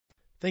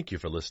Thank you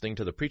for listening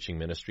to the preaching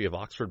ministry of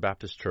Oxford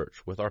Baptist Church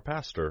with our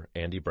pastor,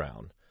 Andy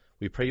Brown.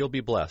 We pray you'll be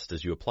blessed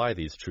as you apply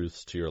these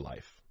truths to your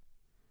life.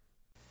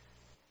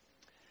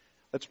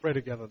 Let's pray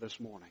together this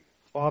morning.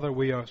 Father,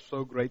 we are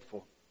so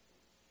grateful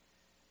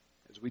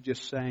as we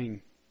just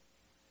sang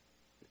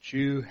that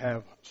you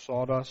have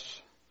sought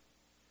us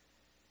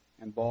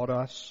and bought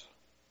us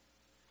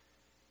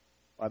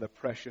by the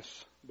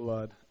precious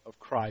blood of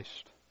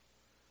Christ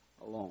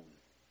alone.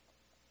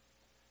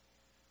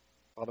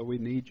 Father, we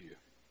need you.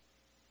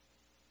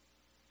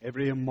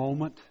 Every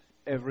moment,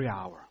 every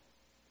hour.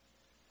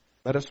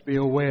 Let us be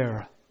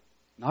aware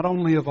not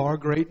only of our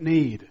great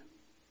need,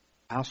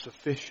 how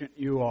sufficient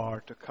you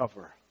are to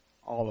cover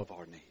all of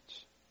our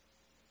needs.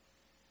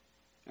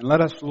 And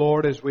let us,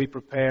 Lord, as we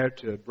prepare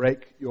to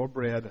break your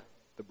bread,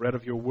 the bread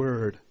of your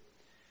word,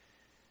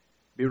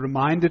 be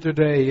reminded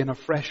today in a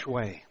fresh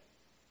way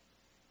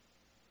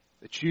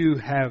that you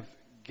have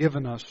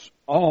given us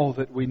all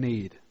that we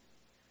need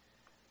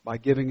by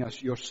giving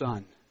us your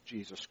Son,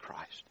 Jesus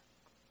Christ.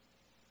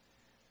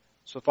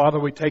 So, Father,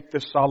 we take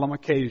this solemn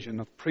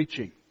occasion of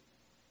preaching,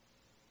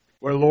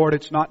 where, Lord,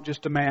 it's not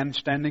just a man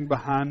standing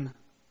behind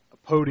a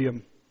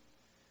podium,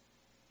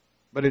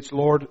 but it's,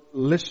 Lord,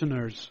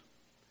 listeners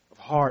of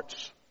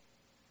hearts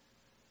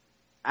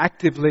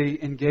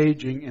actively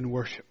engaging in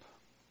worship.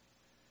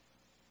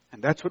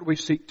 And that's what we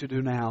seek to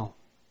do now.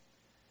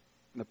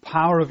 In the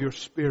power of your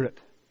Spirit,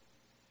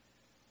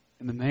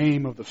 in the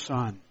name of the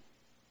Son,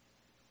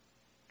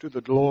 to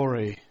the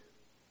glory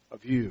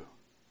of you,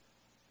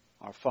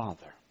 our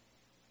Father,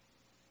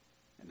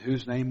 in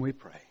whose name we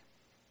pray.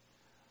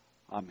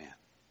 Amen.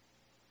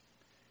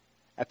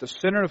 At the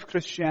center of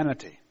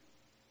Christianity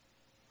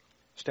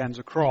stands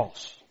a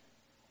cross.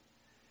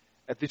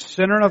 At the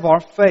center of our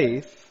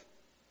faith,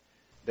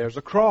 there's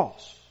a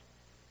cross.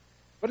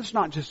 But it's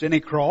not just any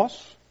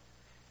cross.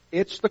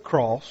 It's the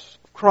cross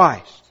of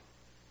Christ.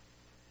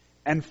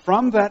 And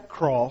from that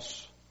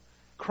cross,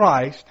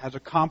 Christ has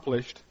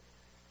accomplished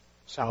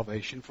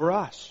salvation for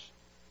us.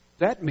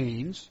 That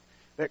means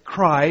that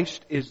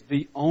Christ is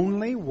the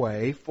only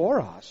way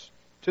for us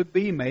to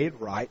be made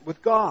right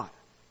with God.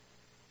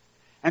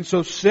 And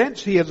so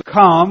since He has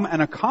come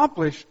and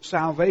accomplished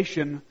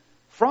salvation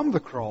from the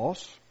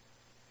cross,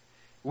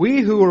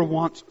 we who were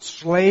once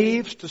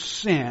slaves to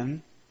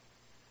sin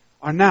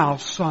are now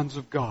sons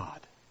of God.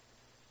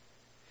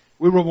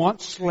 We were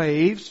once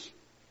slaves,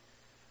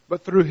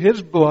 but through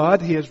His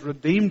blood He has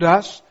redeemed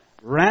us,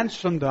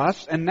 ransomed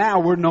us, and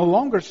now we're no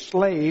longer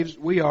slaves.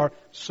 We are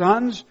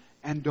sons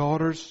and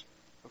daughters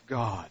of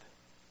God.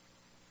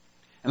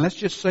 And let's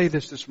just say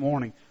this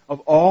morning.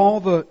 Of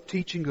all the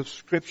teaching of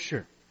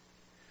Scripture,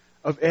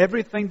 of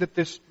everything that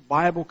this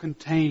Bible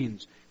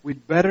contains,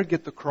 we'd better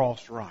get the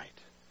cross right.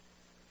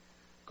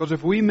 Because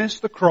if we miss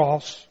the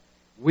cross,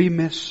 we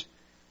miss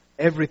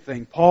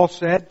everything. Paul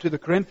said to the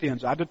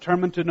Corinthians, I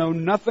determined to know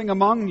nothing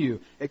among you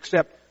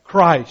except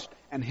Christ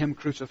and Him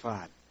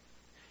crucified.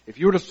 If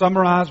you were to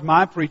summarize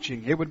my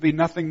preaching, it would be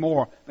nothing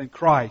more than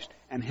Christ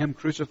and Him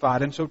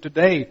crucified. And so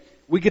today,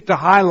 we get to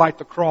highlight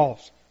the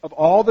cross. Of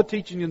all the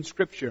teaching in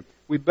Scripture,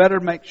 we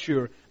better make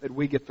sure that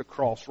we get the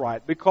cross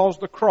right. Because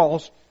the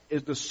cross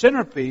is the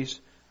centerpiece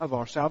of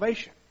our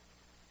salvation.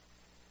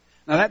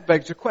 Now that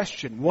begs a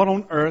question. What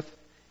on earth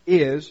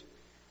is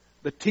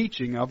the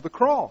teaching of the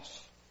cross?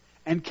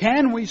 And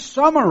can we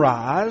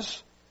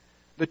summarize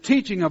the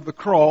teaching of the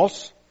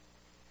cross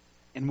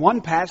in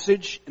one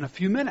passage in a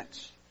few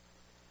minutes?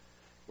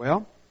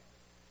 Well,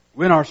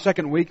 we're in our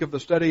second week of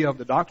the study of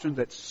the doctrines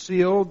that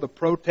sealed the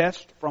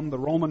protest from the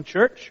Roman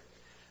Church.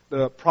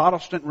 The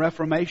Protestant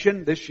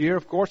Reformation this year,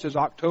 of course, is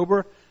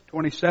October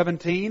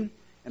 2017.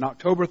 And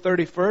October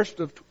 31st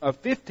of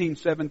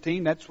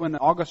 1517, that's when an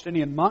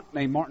Augustinian monk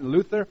named Martin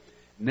Luther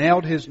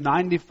nailed his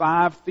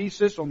 95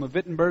 thesis on the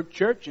Wittenberg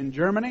Church in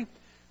Germany. And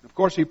of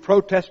course, he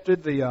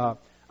protested the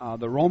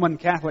Roman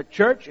Catholic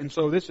Church, and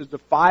so this is the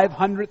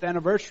 500th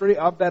anniversary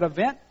of that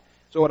event.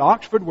 So at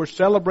Oxford, we're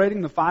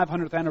celebrating the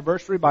 500th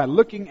anniversary by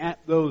looking at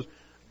those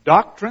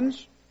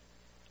doctrines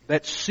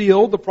that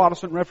sealed the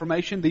Protestant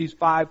Reformation, these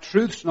 5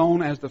 truths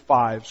known as the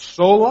 5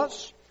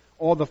 solas,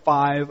 or the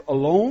 5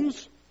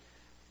 alones.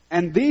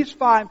 And these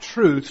 5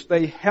 truths,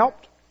 they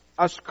helped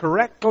us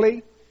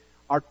correctly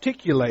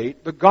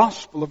articulate the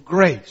gospel of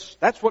grace.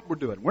 That's what we're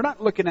doing. We're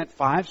not looking at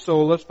 5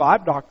 solas,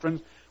 5 doctrines.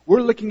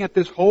 We're looking at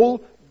this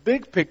whole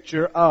big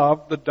picture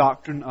of the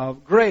doctrine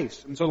of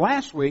grace. And so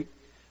last week,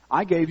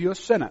 I gave you a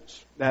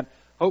sentence that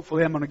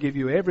hopefully I'm going to give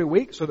you every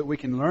week so that we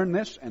can learn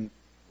this and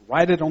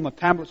write it on the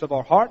tablets of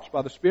our hearts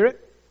by the Spirit,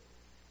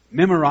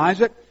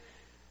 memorize it,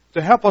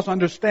 to help us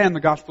understand the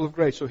gospel of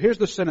grace. So here's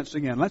the sentence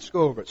again. Let's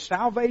go over it.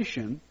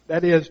 Salvation,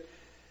 that is,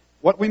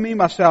 what we mean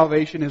by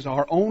salvation is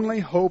our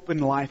only hope in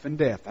life and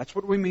death. That's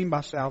what we mean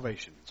by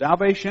salvation.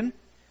 Salvation,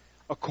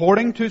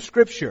 according to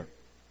Scripture,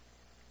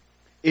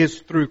 is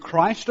through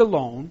Christ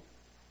alone,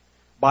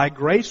 by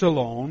grace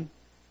alone,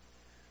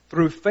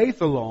 through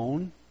faith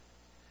alone,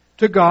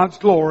 to God's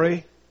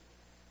glory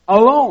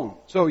alone.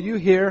 So you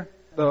hear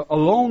the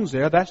alones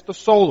there, that's the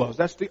solas,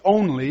 that's the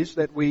onlys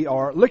that we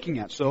are looking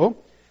at. So,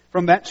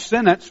 from that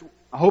sentence,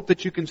 I hope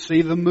that you can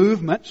see the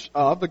movements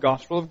of the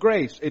gospel of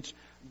grace. It's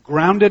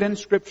grounded in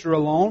Scripture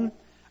alone,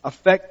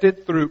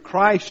 affected through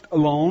Christ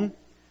alone,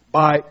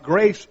 by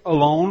grace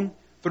alone,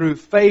 through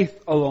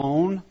faith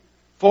alone,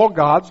 for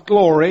God's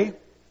glory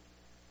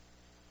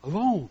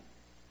alone.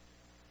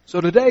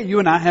 So today, you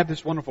and I have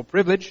this wonderful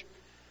privilege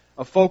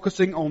of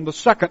focusing on the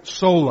second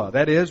sola.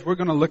 That is, we're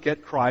going to look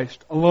at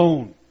Christ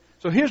alone.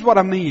 So here's what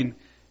I mean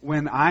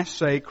when I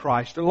say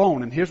Christ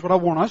alone. And here's what I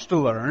want us to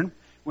learn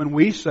when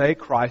we say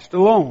Christ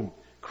alone.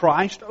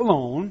 Christ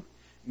alone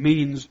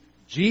means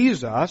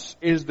Jesus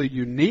is the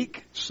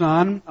unique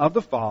Son of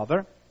the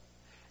Father,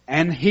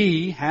 and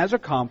He has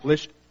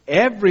accomplished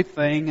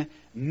everything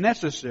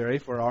necessary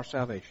for our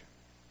salvation.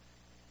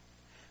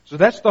 So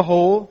that's the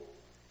whole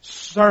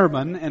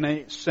sermon in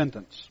a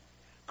sentence.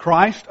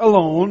 Christ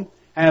alone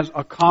has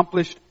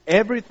accomplished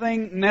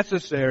everything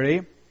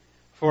necessary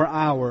for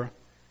our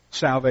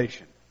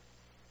salvation.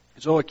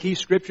 So a key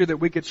scripture that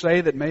we could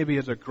say that maybe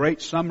is a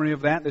great summary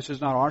of that, this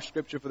is not our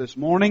scripture for this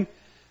morning,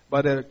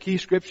 but a key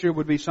scripture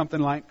would be something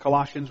like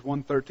Colossians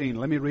 1:13.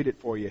 Let me read it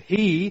for you.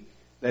 He,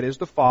 that is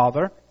the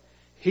Father,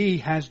 He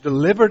has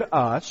delivered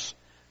us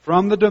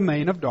from the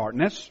domain of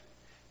darkness,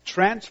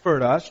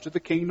 transferred us to the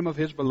kingdom of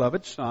His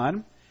beloved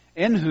Son,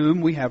 in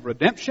whom we have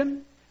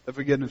redemption, the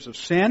forgiveness of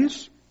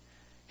sins.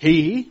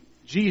 He,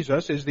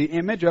 Jesus, is the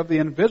image of the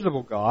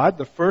invisible God,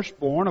 the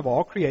firstborn of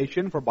all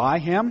creation, for by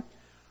Him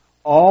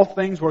all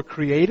things were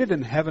created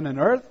in heaven and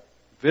earth,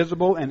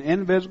 visible and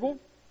invisible,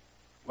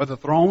 whether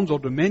thrones or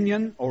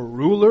dominion or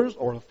rulers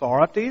or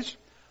authorities.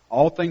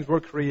 All things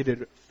were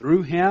created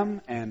through Him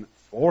and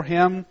for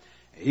Him.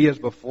 He is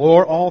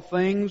before all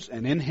things,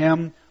 and in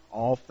Him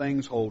all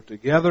things hold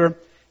together.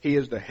 He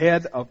is the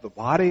head of the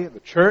body, the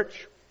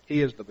church.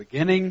 He is the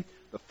beginning,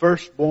 the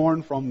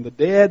firstborn from the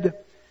dead,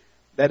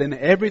 that in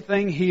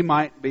everything He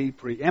might be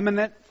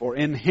preeminent. For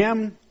in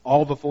Him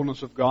all the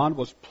fullness of God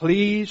was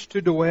pleased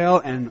to dwell,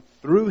 and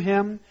through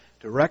Him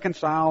to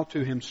reconcile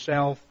to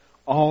Himself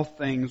all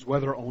things,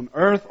 whether on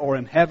earth or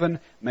in heaven,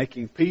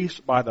 making peace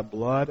by the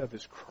blood of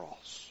His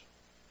cross.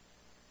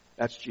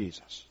 That's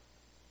Jesus.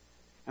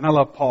 And I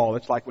love Paul.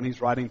 It's like when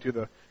he's writing to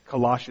the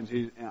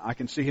Colossians, I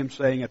can see him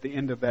saying at the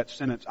end of that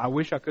sentence, I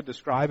wish I could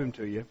describe Him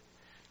to you,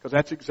 because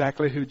that's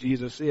exactly who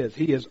Jesus is.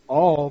 He is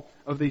all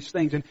of these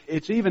things. And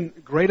it's even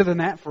greater than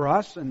that for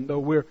us. And though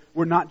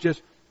we're not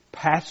just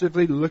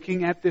passively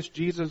looking at this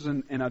Jesus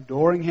and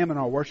adoring Him in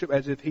our worship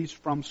as if He's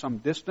from some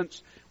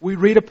distance, we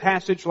read a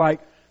passage like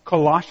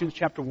Colossians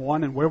chapter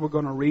 1 and where we're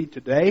going to read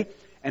today.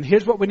 And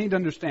here's what we need to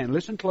understand.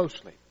 Listen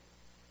closely.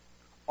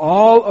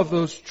 All of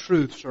those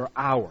truths are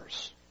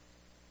ours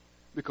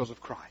because of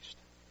Christ.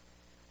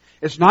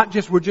 It's not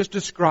just we're just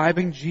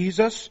describing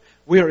Jesus.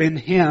 We are in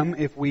Him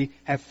if we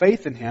have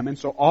faith in Him. And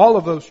so all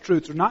of those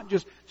truths are not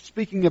just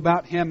speaking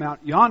about Him out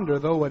yonder,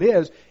 though it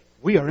is.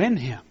 We are in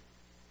Him.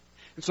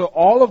 And so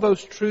all of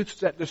those truths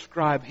that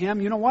describe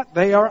Him, you know what?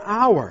 They are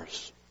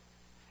ours.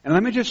 And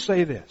let me just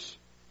say this.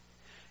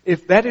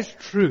 If that is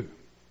true,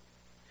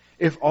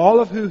 if all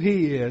of who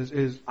He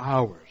is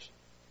ours,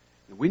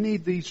 then we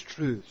need these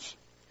truths.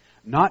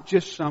 Not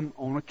just some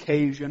on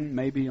occasion,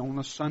 maybe on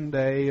a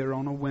Sunday or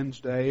on a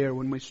Wednesday or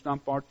when we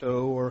stump our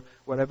toe or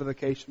whatever the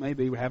case may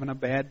be. We're having a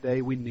bad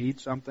day. We need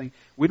something.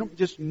 We don't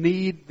just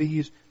need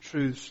these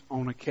truths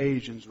on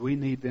occasions. We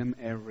need them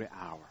every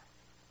hour.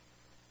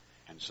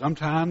 And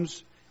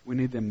sometimes we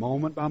need them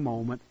moment by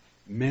moment,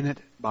 minute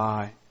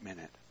by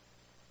minute.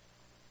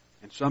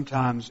 And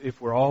sometimes,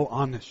 if we're all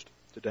honest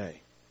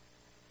today,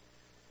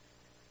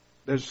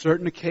 there's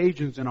certain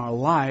occasions in our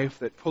life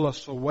that pull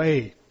us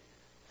away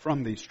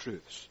from these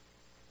truths.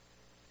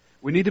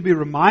 We need to be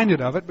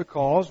reminded of it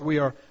because we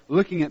are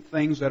looking at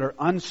things that are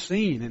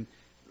unseen,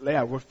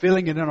 and we're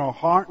feeling it in our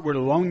heart. We're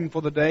longing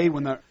for the day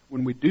when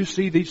we do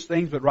see these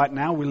things, but right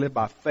now we live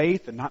by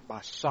faith and not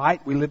by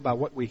sight. We live by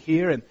what we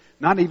hear and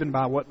not even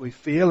by what we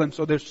feel. And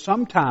so there's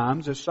some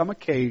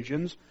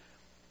occasions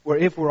where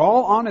if we're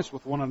all honest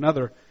with one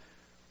another,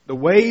 the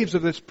waves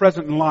of this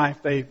present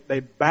life, they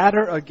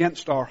batter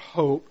against our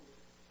hope.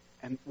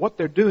 And what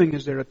they're doing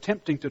is they're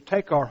attempting to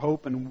take our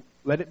hope and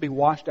let it be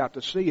washed out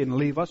to sea and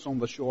leave us on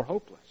the shore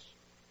hopeless.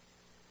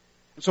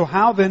 And so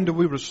how then do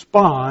we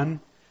respond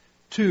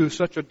to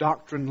such a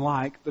doctrine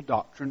like the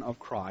doctrine of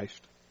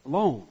Christ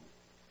alone?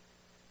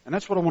 And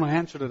that's what I want to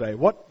answer today.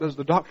 What does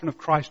the doctrine of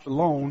Christ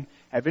alone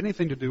have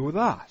anything to do with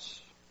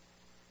us?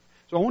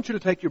 So I want you to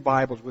take your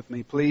Bibles with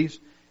me, please,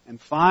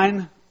 and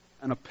find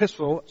an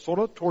epistle sort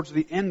of towards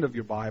the end of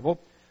your Bible.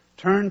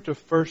 Turn to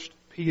 1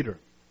 Peter.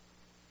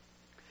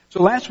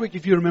 So last week,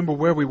 if you remember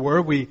where we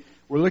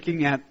were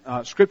looking at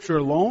Scripture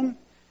alone,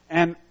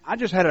 and I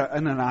just had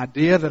an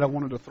idea that I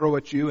wanted to throw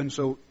at you. And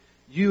so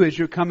you, as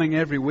you're coming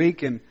every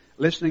week and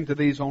listening to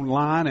these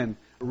online and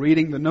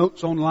reading the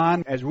notes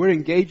online, as we're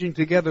engaging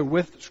together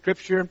with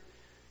Scripture,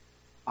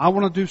 I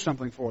want to do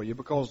something for you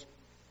because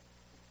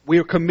we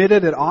are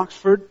committed at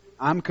Oxford.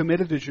 I'm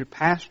committed as your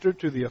pastor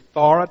to the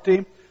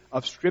authority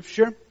of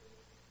Scripture.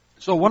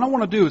 So what I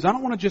want to do is I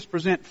don't want to just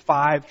present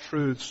 5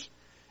 truths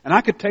And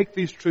I could take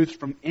these truths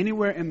from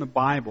anywhere in the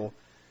Bible.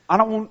 I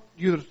don't want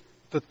you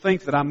to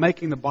think that I'm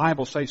making the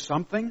Bible say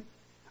something.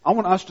 I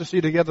want us to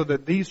see together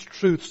that these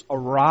truths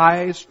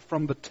arise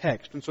from the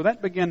text. And so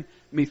that began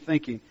me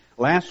thinking.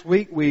 Last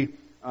week we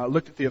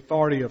looked at the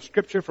authority of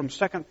Scripture from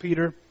 2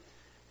 Peter,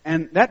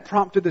 and that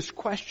prompted this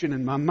question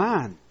in my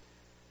mind.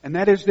 And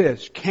that is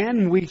this: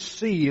 can we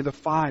see the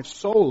 5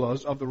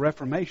 solas of the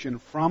Reformation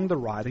from the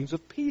writings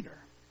of Peter?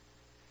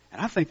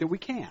 And I think that we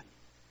can.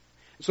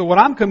 So what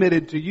I'm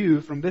committed to you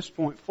from this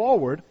point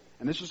forward,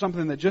 and this is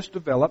something that just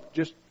developed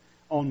just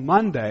on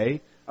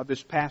Monday of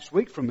this past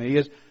week for me,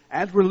 is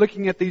as we're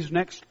looking at these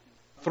next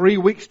 3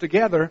 weeks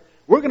together,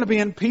 we're going to be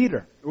in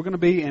Peter. We're going to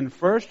be in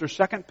 1st or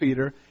 2nd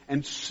Peter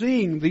and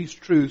seeing these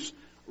truths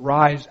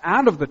rise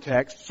out of the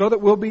text so that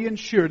we'll be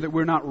ensured that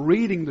we're not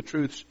reading the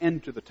truths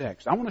into the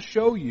text. I want to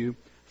show you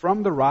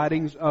from the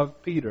writings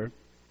of Peter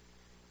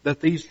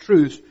that these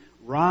truths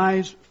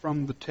rise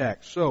from the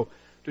text. So,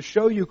 to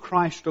show you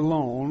Christ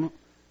alone,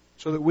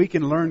 so that we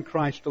can learn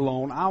Christ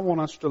alone, I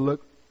want us to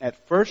look at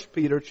 1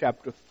 Peter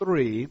chapter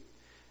 3,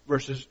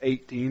 verses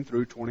 18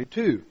 through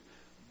 22.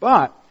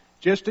 But,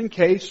 just in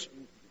case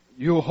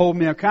you'll hold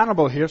me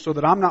accountable here so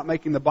that I'm not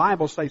making the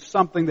Bible say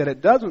something that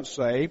it doesn't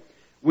say,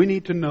 we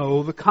need to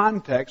know the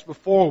context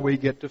before we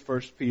get to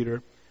 1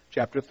 Peter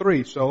chapter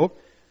 3. So,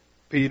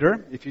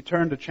 Peter, if you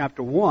turn to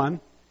chapter 1,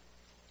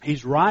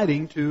 he's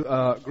writing to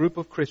a group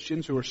of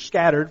Christians who are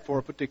scattered for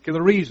a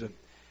particular reason.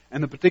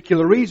 And the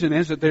particular reason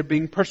is that they're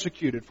being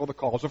persecuted for the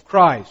cause of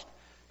Christ.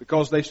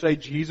 Because they say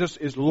Jesus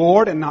is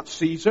Lord and not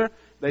Caesar,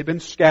 they've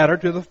been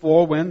scattered to the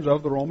 4 winds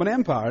of the Roman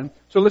Empire. And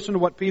so listen to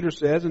what Peter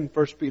says in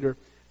 1 Peter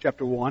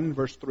chapter 1,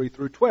 verse 3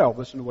 through 12.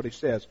 Listen to what he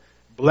says.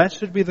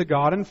 Blessed be the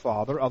God and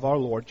Father of our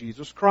Lord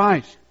Jesus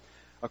Christ.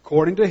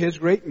 According to His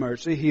great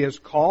mercy, He has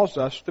caused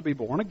us to be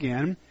born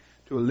again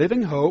to a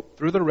living hope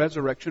through the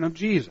resurrection of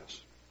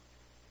Jesus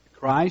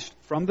Christ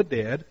from the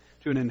dead,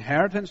 to an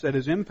inheritance that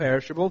is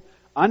imperishable,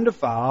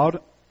 undefiled,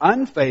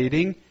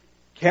 unfading,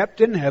 kept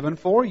in heaven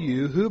for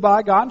you, who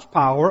by God's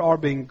power are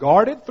being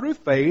guarded through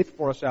faith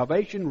for a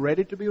salvation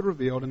ready to be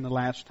revealed in the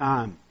last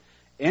time.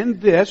 In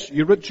this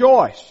you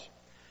rejoice,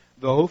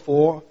 though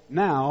for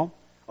now,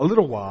 a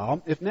little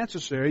while, if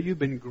necessary, you've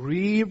been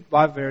grieved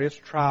by various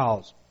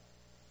trials,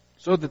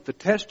 so that the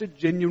tested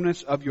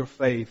genuineness of your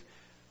faith,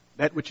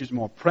 that which is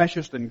more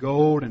precious than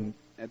gold and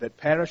that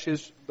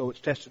perishes, though it's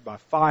tested by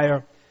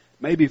fire,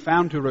 may be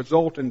found to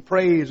result in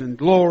praise and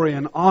glory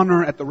and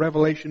honor at the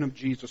revelation of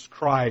Jesus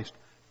Christ.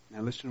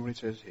 Now listen to what he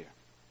says here.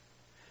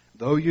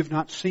 Though you've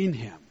not seen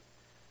Him,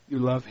 you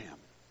love Him.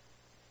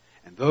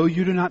 And though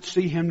you do not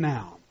see Him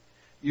now,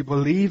 you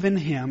believe in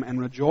Him and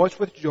rejoice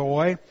with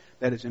joy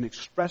that is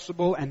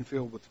inexpressible and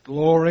filled with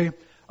glory,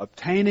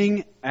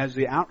 obtaining as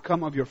the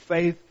outcome of your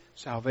faith,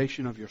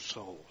 salvation of your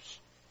souls.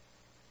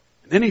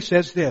 And then he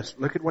says this,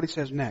 look at what he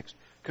says next.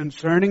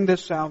 Concerning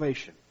this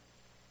salvation,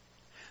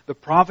 the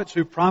prophets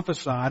who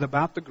prophesied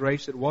about the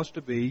grace that was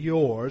to be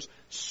yours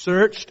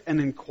searched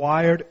and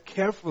inquired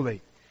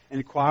carefully,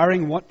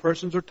 inquiring what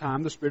persons or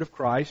time the Spirit of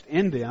Christ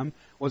in them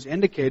was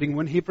indicating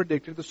when He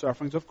predicted the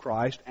sufferings of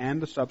Christ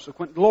and the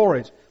subsequent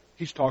glories.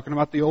 He's talking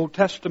about the Old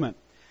Testament.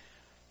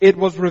 It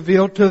was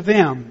revealed to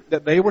them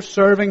that they were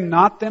serving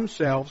not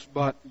themselves,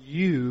 but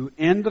you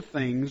in the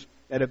things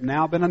that have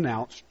now been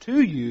announced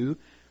to you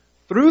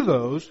through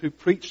those who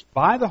preached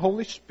by the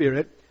Holy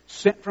Spirit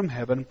sent from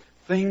heaven,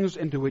 things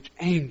into which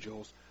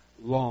angels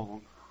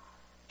long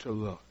to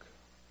look.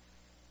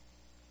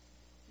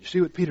 You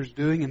see what Peter's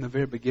doing in the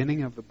very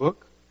beginning of the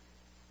book?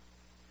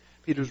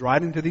 Peter's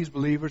writing to these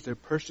believers. They're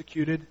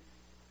persecuted.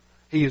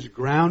 He is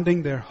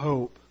grounding their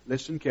hope,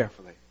 listen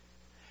carefully,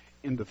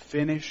 in the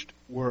finished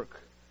work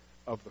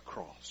of the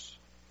cross.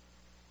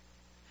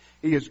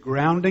 He is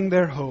grounding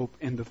their hope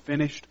in the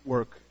finished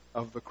work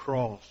of the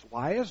cross.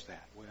 Why is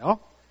that?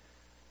 Well,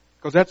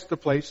 because that's the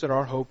place that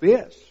our hope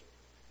is.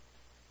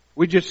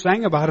 We just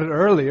sang about it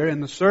earlier in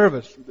the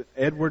service that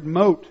Edward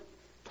Mote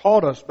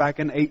taught us back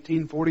in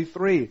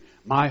 1843.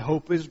 My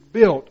hope is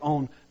built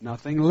on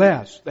nothing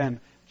less than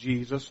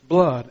Jesus'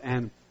 blood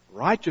and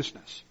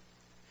righteousness.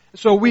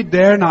 So we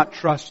dare not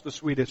trust the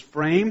sweetest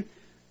frame,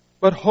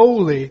 but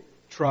wholly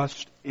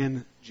trust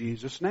in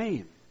Jesus'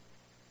 name.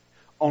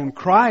 On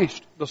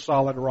Christ, the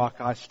solid rock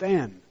I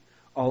stand.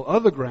 All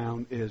other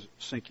ground is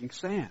sinking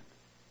sand.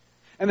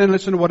 And then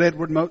listen to what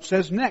Edward Mote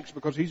says next,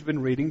 because he's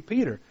been reading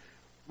Peter.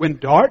 When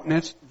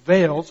darkness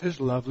veils His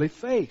lovely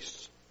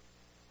face.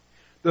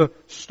 The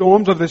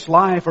storms of this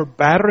life are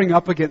battering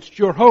up against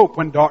your hope.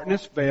 When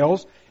darkness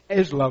veils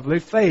His lovely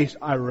face,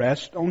 I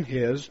rest on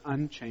His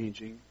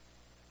unchanging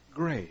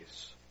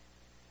grace.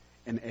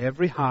 In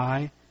every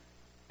high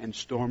and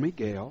stormy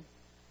gale,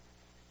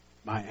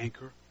 my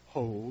anchor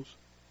holds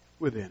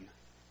within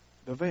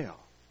the veil.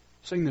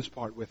 Sing this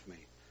part with me.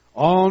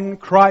 On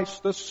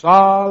Christ the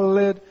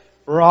solid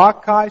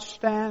rock I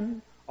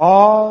stand.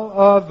 All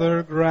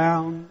other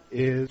ground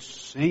is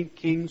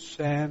sinking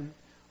sand.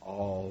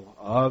 All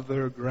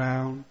other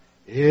ground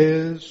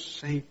is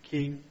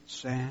sinking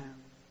sand.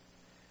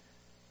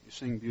 You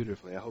sing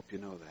beautifully. I hope you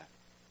know that.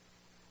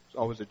 It's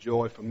always a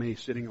joy for me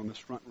sitting on this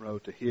front row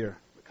to hear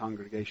the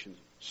congregation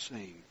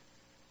sing.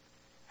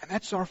 And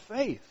that's our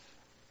faith.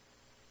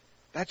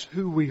 That's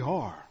who we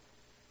are.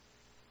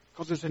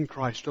 Because it's in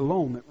Christ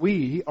alone that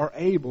we are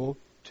able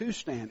to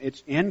stand.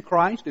 It's in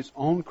Christ. It's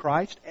on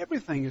Christ.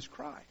 Everything is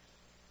Christ.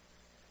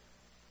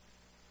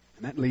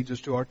 And that leads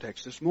us to our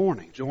text this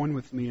morning. Join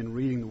with me in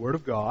reading the Word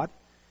of God.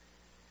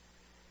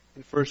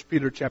 In 1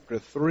 Peter chapter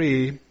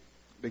 3,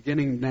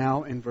 beginning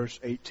now in verse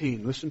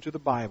 18. Listen to the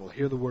Bible.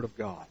 Hear the Word of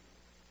God.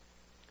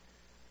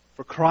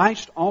 For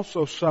Christ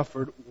also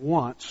suffered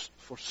once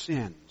for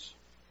sins,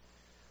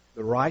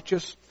 the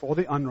righteous for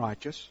the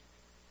unrighteous,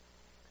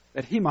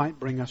 that He might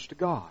bring us to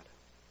God,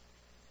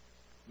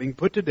 being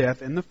put to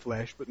death in the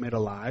flesh, but made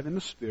alive in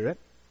the Spirit,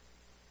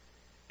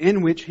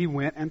 in which He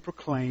went and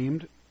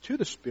proclaimed to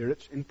the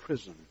spirits in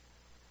prison,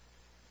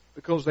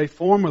 because they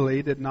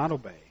formerly did not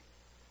obey,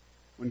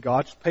 when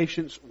God's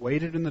patience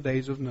waited in the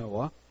days of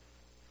Noah,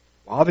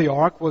 while the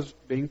ark was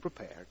being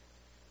prepared,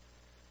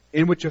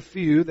 in which a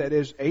few, that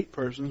is, 8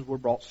 persons, were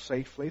brought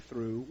safely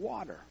through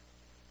water.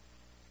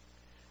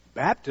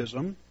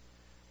 Baptism,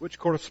 which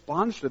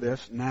corresponds to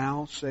this,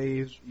 now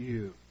saves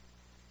you,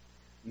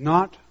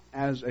 not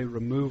as a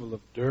removal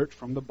of dirt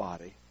from the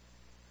body,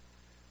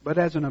 but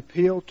as an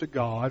appeal to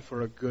God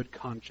for a good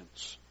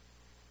conscience,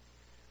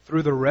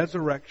 through the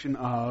resurrection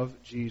of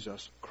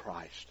Jesus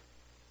Christ,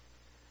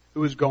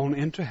 who has gone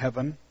into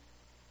heaven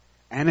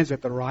and is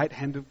at the right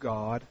hand of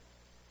God,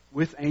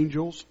 with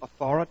angels,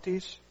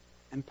 authorities,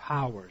 and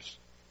powers,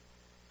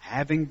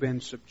 having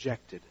been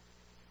subjected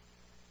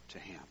to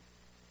Him.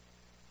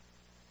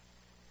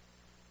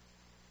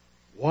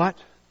 What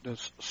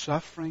does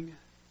suffering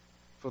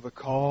for the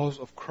cause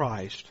of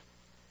Christ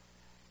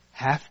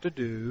have to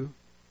do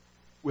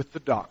with the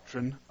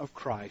doctrine of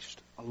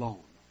Christ alone?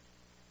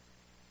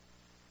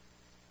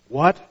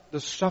 What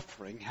does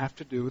suffering have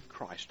to do with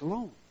Christ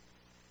alone?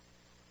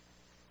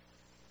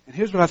 And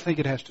here's what I think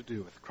it has to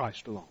do with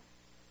Christ alone.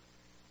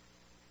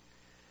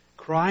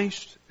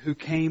 Christ, who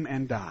came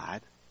and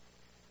died,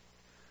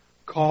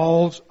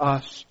 calls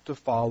us to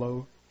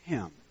follow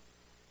Him.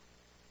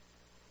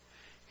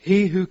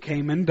 He who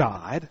came and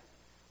died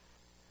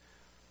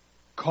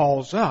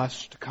calls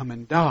us to come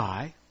and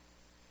die,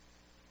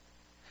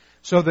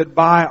 so that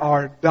by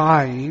our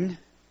dying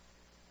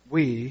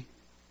we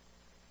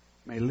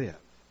may live.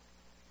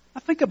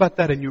 Now think about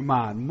that in your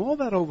mind. Mull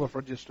that over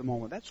for just a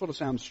moment. That sort of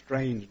sounds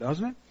strange,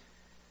 doesn't it?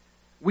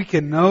 We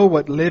can know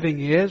what living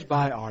is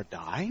by our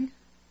dying.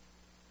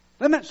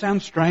 Doesn't that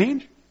sound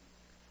strange?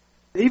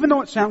 Even though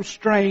it sounds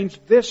strange,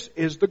 this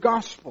is the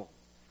gospel.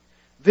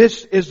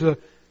 This is the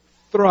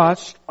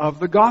thrust of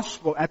the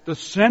gospel. At the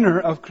center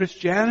of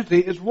Christianity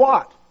is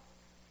what?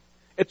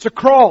 It's a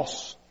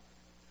cross.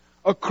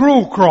 A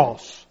cruel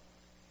cross.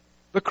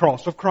 The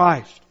cross of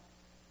Christ.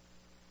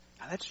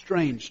 Now that's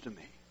strange to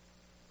me.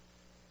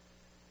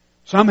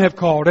 Some have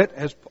called it,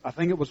 as I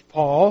think it was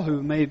Paul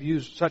who may have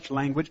used such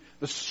language,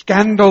 the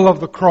scandal of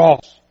the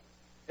cross.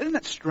 Isn't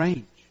that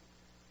strange?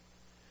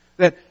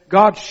 That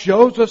God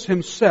shows us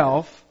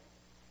Himself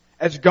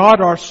as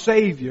God our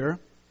Savior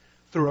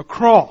through a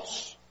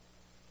cross.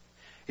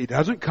 He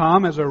doesn't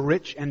come as a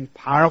rich and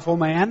powerful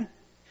man.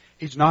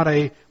 He's not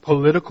a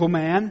political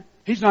man.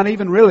 He's not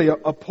even really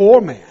a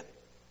poor man.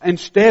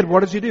 Instead,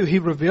 what does He do? He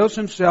reveals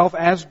Himself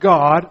as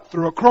God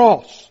through a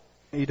cross.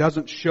 He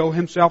doesn't show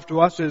Himself to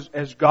us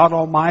as God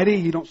Almighty.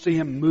 You don't see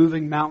Him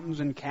moving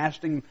mountains and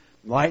casting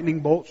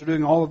lightning bolts or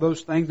doing all of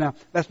those things. Now,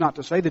 that's not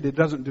to say that He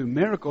doesn't do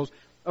miracles.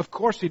 Of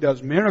course He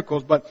does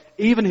miracles, but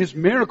even His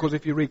miracles,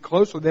 if you read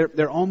closely,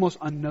 they're almost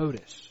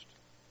unnoticed.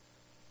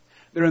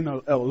 They're in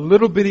a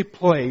little bitty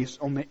place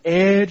on the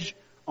edge,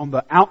 on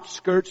the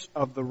outskirts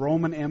of the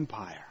Roman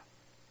Empire.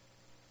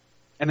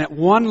 And that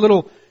one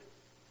little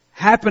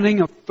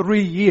happening of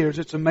 3 years,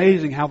 it's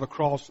amazing how the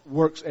cross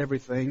works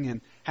everything and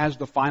has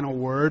the final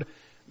word.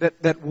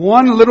 That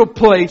one little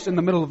place in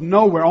the middle of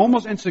nowhere,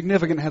 almost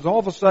insignificant, has all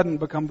of a sudden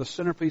become the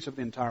centerpiece of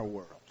the entire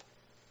world.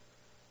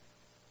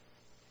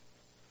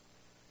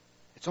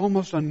 It's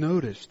almost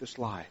unnoticed, this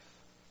life.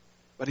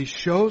 But He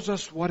shows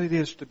us what it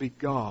is to be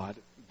God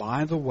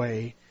by the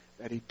way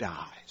that He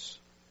dies.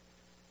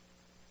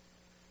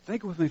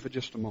 Think with me for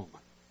just a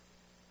moment.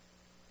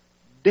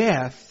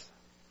 Death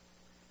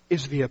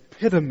is the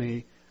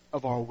epitome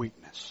of our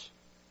weakness.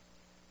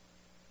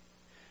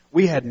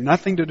 We had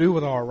nothing to do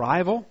with our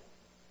arrival.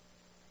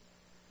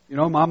 You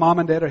know, my mom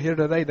and dad are here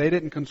today. They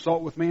didn't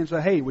consult with me and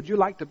say, hey, would you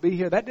like to be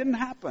here? That didn't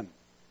happen.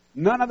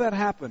 None of that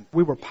happened.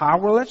 We were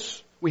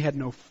powerless. We had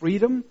no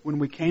freedom when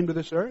we came to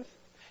this earth.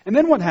 And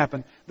then what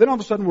happened? Then all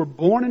of a sudden we're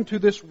born into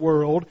this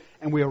world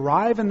and we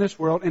arrive in this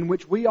world in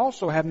which we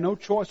also have no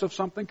choice of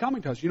something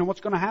coming to us. You know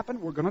what's going to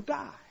happen? We're going to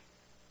die.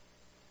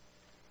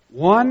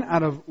 1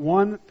 out of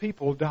 1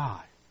 people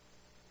die.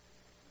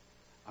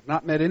 I've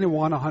not met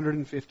anyone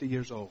 150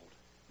 years old.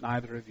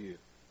 Neither of you.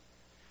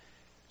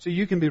 So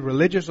you can be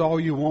religious all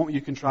you want.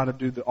 You can try to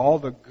do all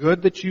the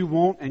good that you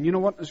want. And you know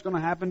what is going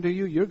to happen to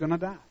you? You're going to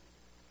die.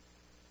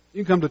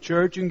 You can come to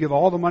church. You can give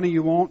all the money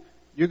you want.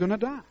 You're going to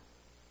die.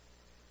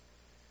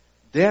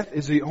 Death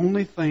is the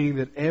only thing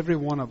that every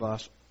one of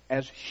us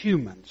as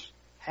humans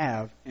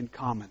have in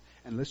common.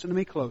 And listen to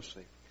me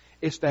closely.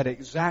 It's that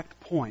exact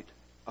point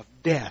of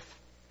death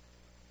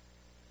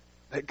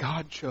that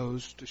God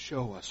chose to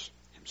show us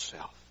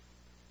Himself.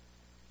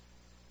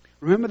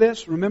 Remember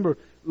this? Remember,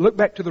 look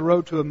back to the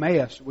road to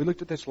Emmaus. We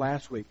looked at this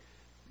last week.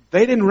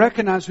 They didn't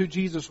recognize who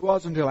Jesus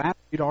was until after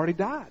He'd already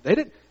died. They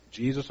didn't.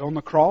 Jesus on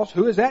the cross,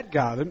 who is that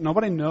guy?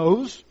 Nobody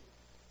knows.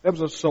 There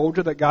was a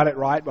soldier that got it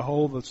right.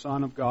 Behold, the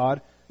Son of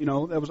God. You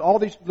know, there was all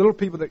these little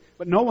people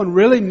but no one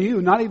really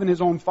knew, not even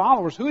His own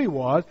followers, who He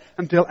was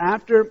until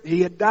after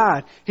He had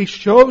died. He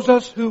shows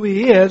us who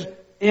He is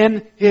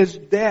in His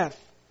death.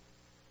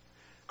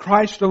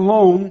 Christ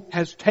alone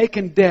has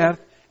taken death,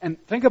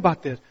 and think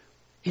about this,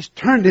 He's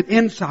turned it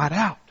inside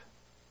out.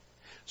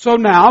 So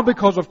now,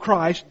 because of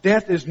Christ,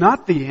 death is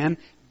not the end,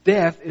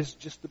 death is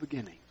just the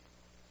beginning.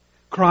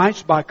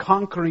 Christ, by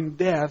conquering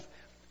death,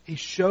 He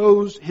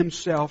shows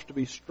Himself to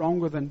be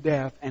stronger than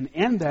death, and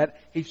in that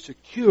He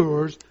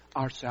secures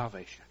our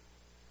salvation.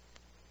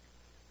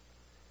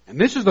 And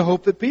this is the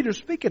hope that Peter's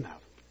speaking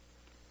of.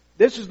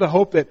 This is the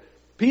hope that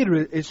Peter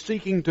is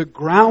seeking to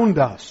ground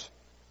us.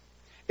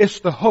 It's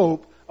the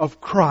hope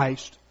of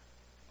Christ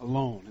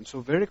alone. And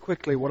so very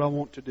quickly, what I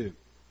want to do,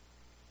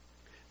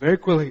 very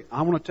quickly,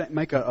 I want to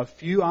make a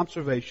few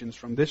observations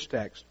from this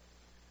text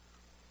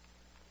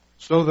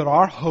so that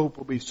our hope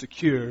will be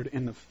secured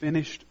in the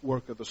finished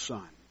work of the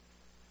Son.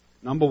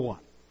 Number one,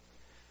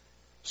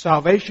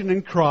 salvation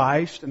in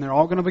Christ, and they're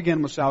all going to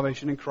begin with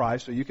salvation in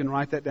Christ, so you can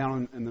write that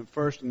down in the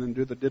first and then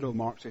do the ditto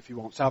marks if you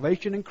want.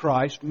 Salvation in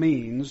Christ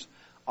means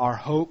our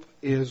hope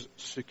is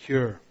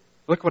secure.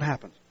 Look what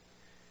happens.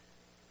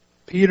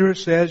 Peter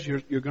says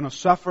you're going to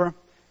suffer.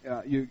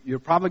 You're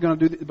probably going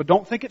to do this, but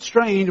don't think it's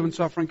strange when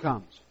suffering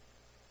comes.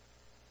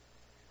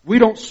 We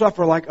don't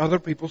suffer like other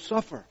people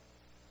suffer.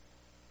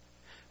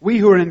 We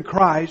who are in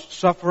Christ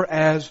suffer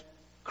as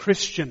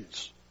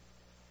Christians.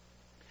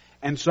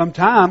 And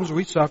sometimes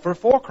we suffer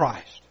for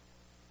Christ.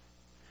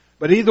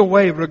 But either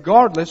way,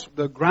 regardless,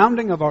 the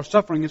grounding of our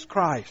suffering is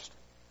Christ.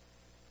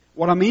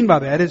 What I mean by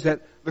that is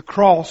that the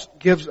cross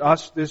gives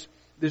us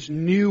this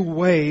new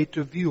way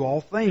to view all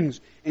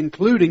things,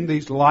 including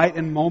these light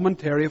and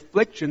momentary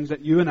afflictions that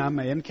you and I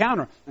may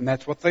encounter. And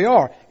that's what they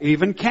are.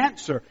 Even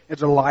cancer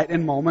is a light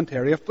and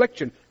momentary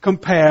affliction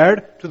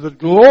compared to the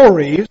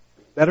glories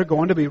that are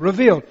going to be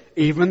revealed.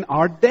 Even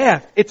our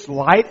death, it's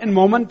light and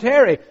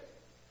momentary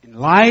in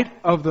light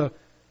of the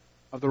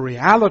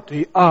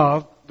reality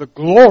of the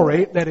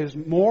glory that is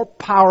more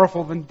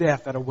powerful than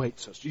death that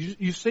awaits us.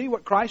 You see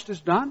what Christ has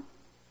done?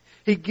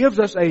 He gives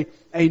us a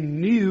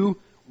new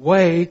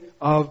way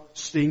of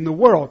seeing the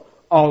world.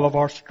 All of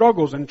our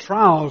struggles and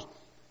trials,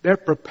 they're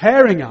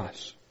preparing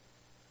us,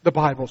 the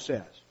Bible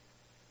says,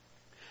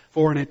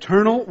 for an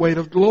eternal weight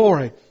of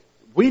glory.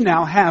 We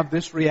now have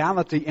this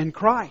reality in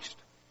Christ.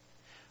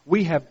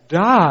 We have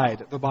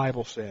died, the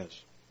Bible says,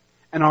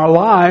 and our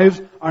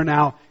lives are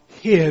now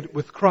hid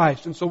with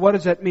Christ. And so what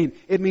does that mean?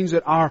 It means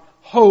that our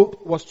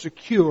hope was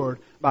secured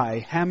by a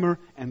hammer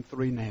and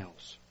 3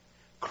 nails.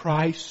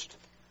 Christ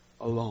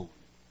alone.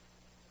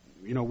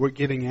 You know, we're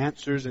giving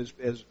answers,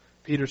 as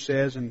Peter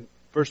says in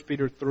 1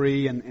 Peter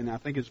 3, and I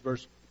think it's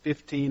verse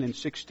 15 and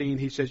 16.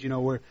 He says, you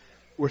know,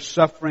 we're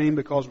suffering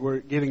because we're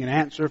giving an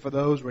answer for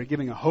those. We're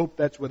giving a hope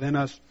that's within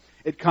us.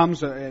 It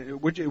comes,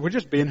 we're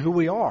just being who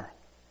we are.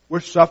 We're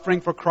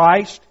suffering for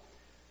Christ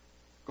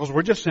because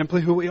we're just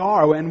simply who we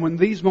are. And when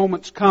these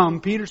moments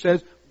come, Peter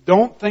says,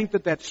 don't think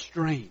that that's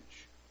strange.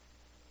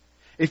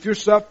 If you're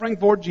suffering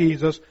for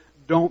Jesus,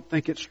 don't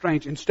think it's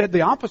strange. Instead,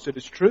 the opposite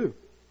is true.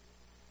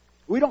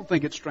 We don't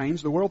think it's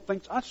strange. The world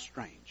thinks us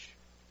strange.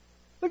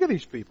 Look at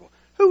these people.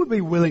 Who would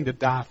be willing to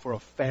die for a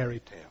fairy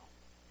tale?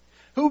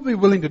 Who would be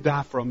willing to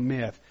die for a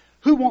myth?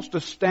 Who wants to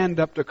stand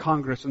up to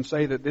Congress and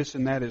say that this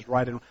and that is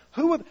right and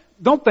wrong?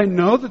 Don't they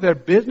know that their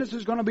business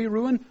is going to be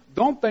ruined?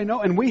 Don't they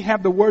know? And we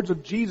have the words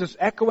of Jesus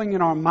echoing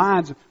in our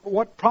minds.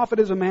 What profit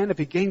is a man if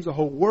he gains the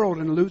whole world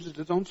and loses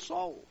his own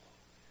soul?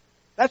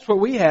 That's what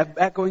we have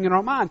echoing in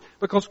our minds.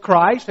 Because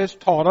Christ has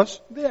taught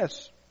us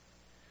this.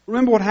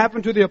 Remember what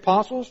happened to the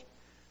apostles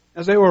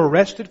as they were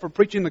arrested for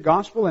preaching the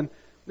gospel? And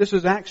this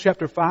is Acts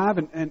chapter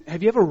 5. And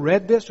have you ever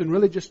read this and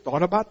really just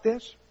thought about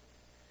this?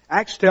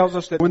 Acts tells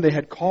us that when they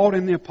had called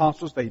in the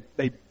apostles,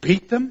 they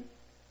beat them.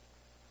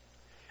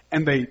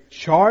 And they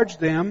charged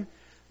them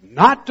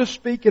not to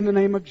speak in the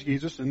name of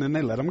Jesus, and then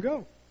they let them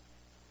go.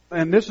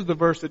 And this is the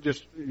verse that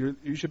just,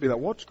 you should be like,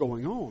 what's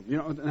going on? You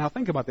know, now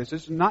think about this.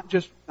 It's not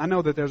just, I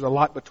know that there's a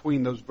lot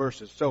between those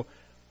verses. So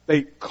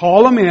they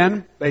call them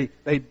in, they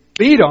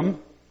beat them,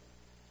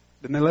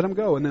 then they let them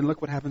go. And then look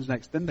what happens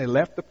next. Then they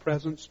left the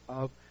presence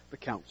of the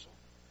council,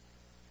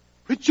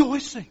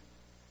 rejoicing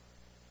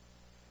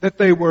that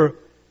they were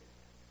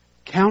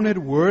counted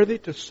worthy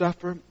to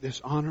suffer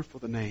dishonor for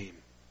the name.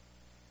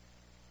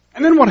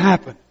 And then what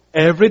happened?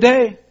 Every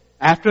day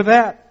after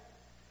that,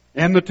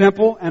 in the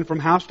temple and from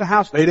house to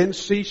house, they didn't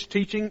cease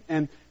teaching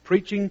and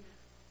preaching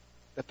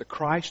that the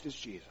Christ is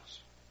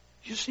Jesus.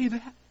 You see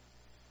that?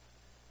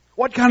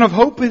 What kind of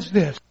hope is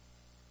this?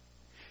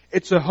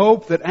 It's a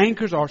hope that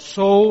anchors our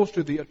souls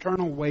to the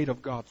eternal weight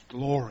of God's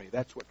glory.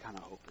 That's what kind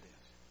of hope it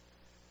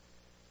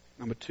is.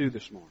 Number 2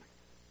 this morning.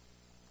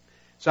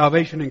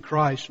 Salvation in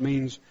Christ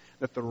means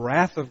that the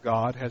wrath of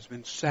God has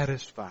been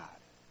satisfied.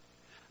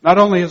 Not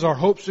only is our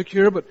hope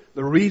secure, but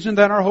the reason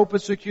that our hope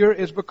is secure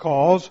is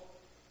because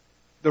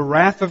the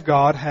wrath of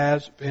God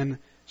has been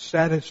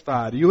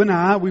satisfied. You and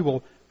I, we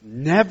will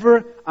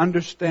never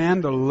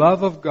understand the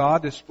love of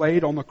God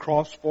displayed on the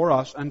cross for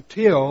us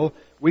until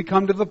we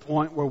come to the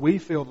point where we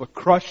feel the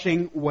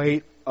crushing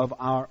weight of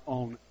our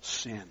own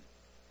sin.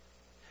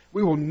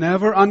 We will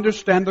never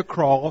understand the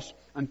cross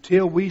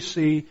until we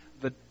see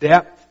the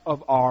depth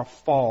of our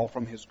fall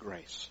from His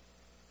grace.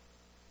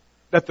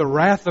 That the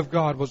wrath of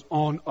God was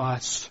on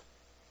us.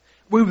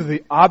 We were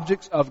the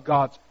objects of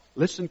God's,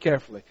 listen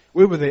carefully,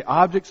 we were the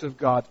objects of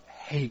God's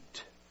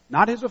hate.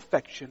 Not His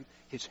affection,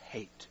 His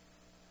hate.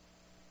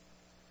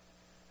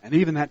 And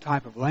even that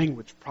type of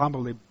language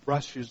probably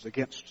brushes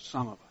against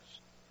some of us.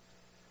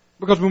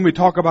 Because when we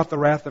talk about the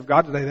wrath of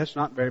God today, that's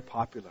not very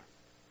popular.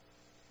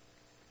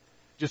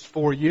 Just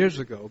 4 years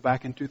ago,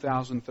 back in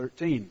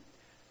 2013,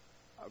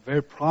 a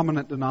very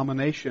prominent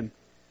denomination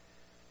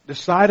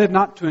decided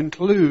not to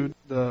include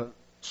the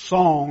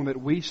song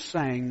that we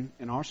sang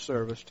in our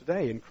service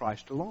today, In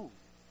Christ Alone.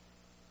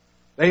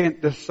 They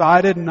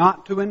decided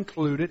not to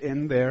include it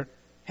in their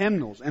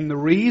hymnals. And the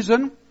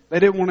reason they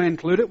didn't want to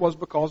include it was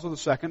because of the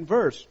second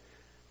verse.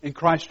 In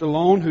Christ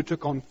alone, who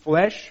took on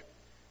flesh,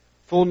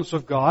 fullness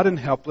of God, and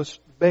helpless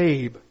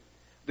babe.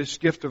 This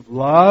gift of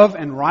love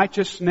and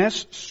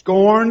righteousness,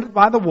 scorned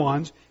by the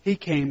ones He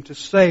came to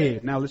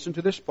save. Now listen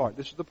to this part.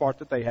 This is the part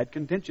that they had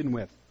contention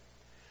with.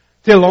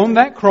 Till on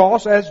that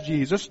cross, as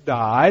Jesus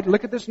died,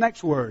 look at this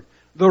next word.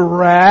 The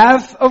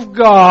wrath of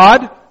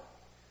God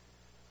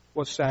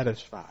was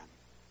satisfied.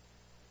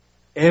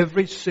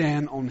 Every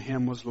sin on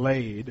Him was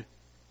laid.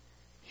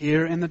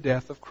 Here in the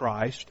death of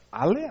Christ,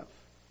 I live.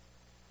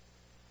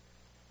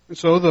 And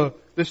so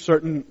this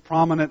certain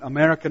prominent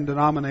American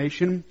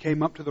denomination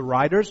came up to the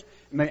writers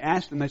and they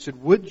asked them, they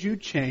said, would you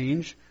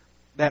change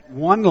that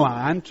one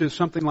line to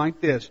something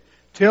like this?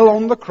 Till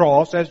on the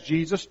cross, as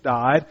Jesus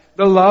died,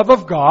 the love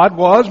of God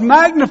was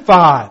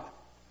magnified.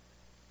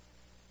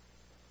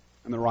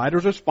 And the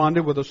writers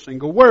responded with a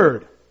single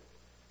word.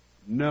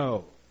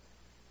 No.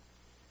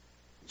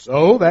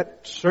 So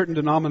that certain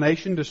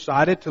denomination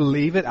decided to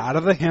leave it out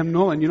of the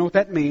hymnal. And you know what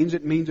that means?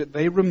 It means that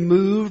they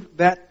removed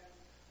that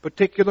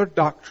particular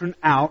doctrine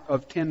out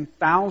of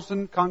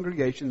 10,000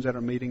 congregations that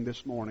are meeting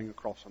this morning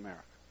across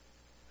America.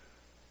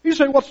 You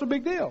say, what's the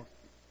big deal?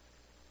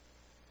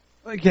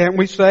 Can't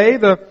we say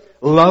the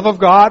love of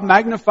God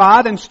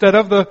magnified instead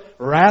of the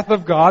wrath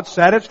of God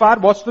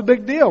satisfied? What's the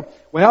big deal?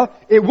 Well,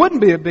 it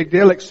wouldn't be a big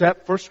deal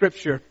except for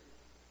Scripture.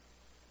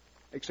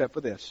 Except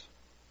for this.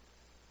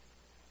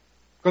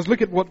 Because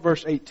look at what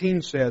verse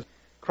 18 says.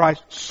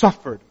 Christ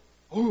suffered.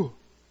 Ooh.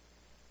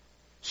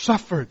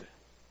 Suffered.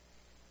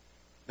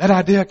 That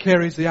idea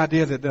carries the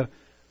idea that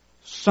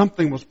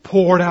something was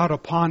poured out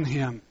upon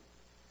Him.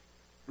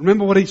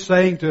 Remember what He's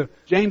saying to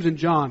James and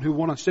John, who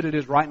want to sit at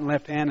His right and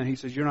left hand, and He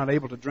says, you're not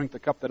able to drink the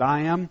cup that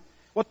I am.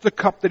 What's the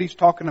cup that He's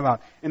talking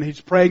about? And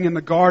He's praying in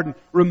the garden,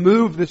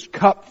 remove this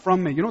cup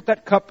from me. You know what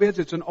that cup is?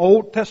 It's an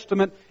Old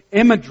Testament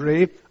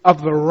imagery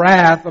of the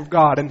wrath of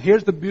God. And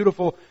here's the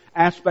beautiful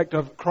aspect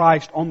of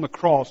Christ on the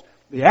cross.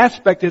 The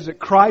aspect is that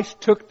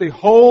Christ took the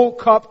whole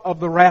cup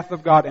of the wrath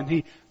of God and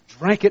He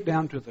drank it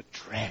down to the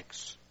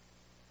dregs.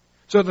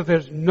 So that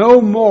there's no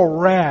more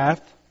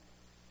wrath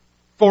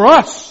for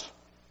us.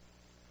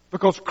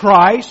 Because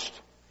Christ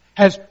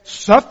has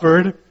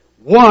suffered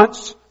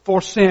once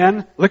for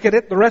sin. Look at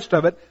it, the rest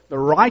of it. The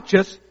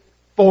righteous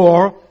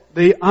for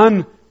the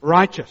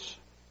unrighteous.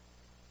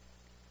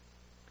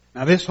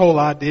 Now this whole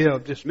idea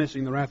of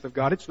dismissing the wrath of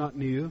God, it's not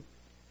new.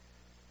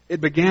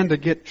 It began to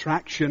get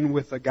traction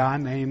with a guy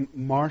named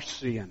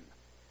Marcion.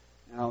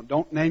 Now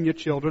don't name your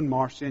children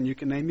Marcion. You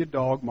can name your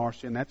dog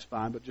Marcion, that's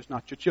fine, but just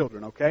not your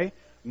children, okay?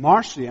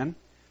 Marcion,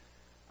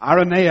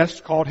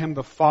 Irenaeus called him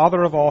the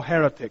father of all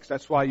heretics.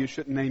 That's why you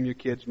shouldn't name your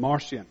kids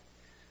Marcion.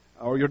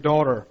 Or your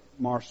daughter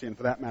Marcion,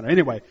 for that matter.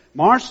 Anyway,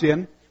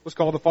 Marcion was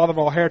called the father of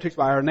all heretics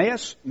by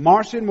Irenaeus.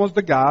 Marcion was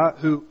the guy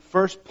who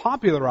first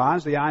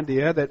popularized the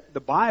idea that the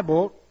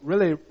Bible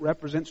really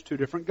represents two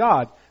different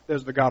gods.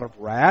 There's the God of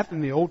wrath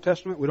in the Old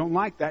Testament. We don't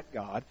like that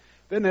God.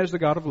 Then there's the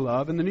God of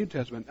love in the New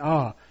Testament.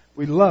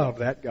 We love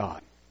that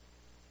God.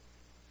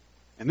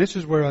 And this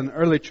is where an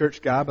early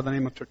church guy by the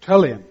name of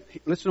Tertullian,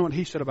 listen to what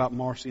he said about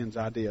Marcion's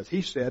ideas.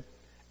 He said,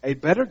 a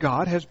better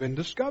God has been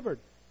discovered.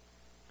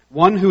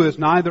 One who is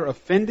neither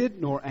offended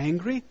nor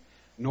angry,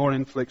 nor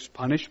inflicts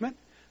punishment,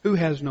 who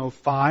has no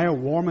fire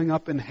warming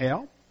up in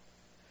hell,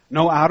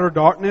 no outer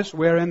darkness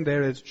wherein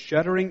there is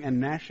shuddering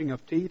and gnashing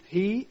of teeth.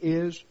 He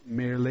is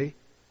merely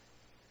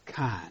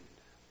kind.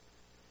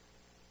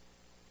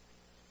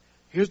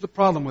 Here's the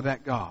problem with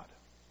that God.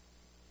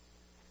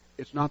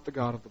 It's not the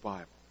God of the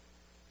Bible.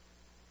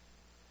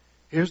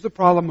 Here's the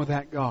problem with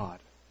that God.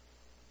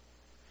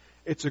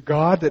 It's a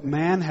God that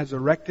man has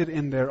erected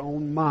in their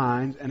own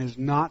minds and is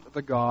not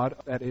the God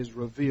that is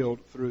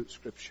revealed through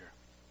Scripture.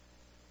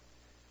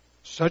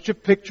 Such a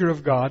picture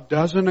of God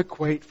doesn't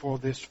equate for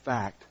this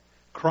fact.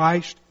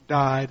 Christ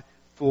died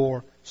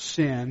for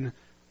sin,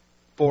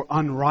 for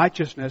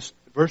unrighteousness,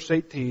 verse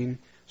 18,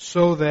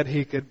 so that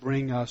He could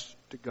bring us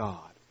to God.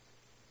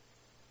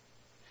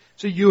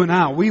 See, you and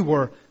I, we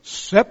were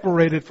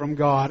separated from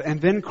God, and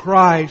then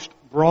Christ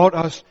brought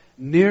us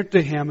near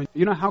to Him.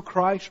 You know how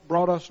Christ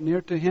brought us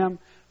near to Him?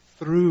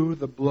 Through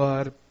the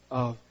blood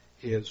of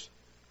His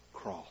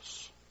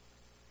cross.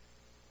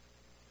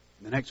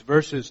 The next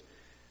verses,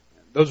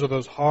 those are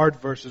those hard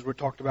verses. We're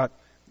talking about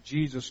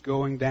Jesus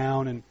going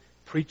down and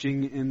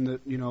preaching in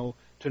the,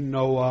 to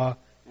Noah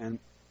and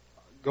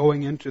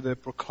going into the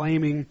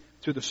proclaiming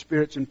to the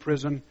spirits in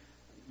prison.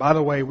 By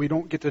the way, we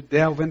don't get to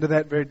delve into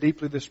that very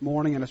deeply this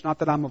morning, and it's not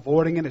that I'm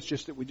avoiding it, it's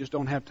just that we just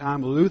don't have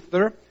time.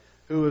 Luther,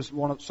 who is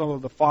some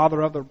of the father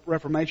of the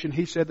Reformation,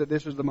 he said that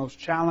this is the most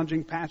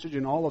challenging passage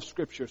in all of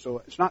Scripture.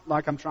 So it's not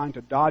like I'm trying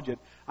to dodge it.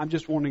 I'm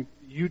just wanting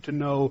you to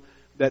know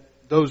that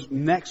those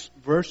next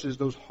verses,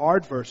 those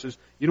hard verses,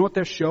 you know what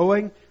they're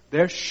showing?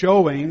 They're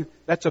showing,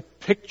 that's a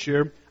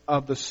picture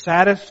of the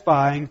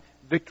satisfying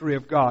victory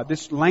of God.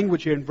 This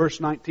language here in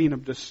verse 19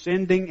 of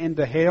descending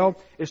into hell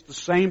is the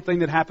same thing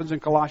that happens in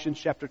Colossians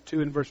chapter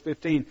 2 and verse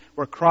 15,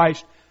 where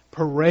Christ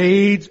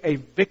parades a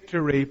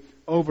victory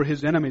over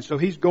His enemies. So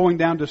He's going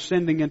down,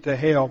 descending into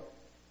hell,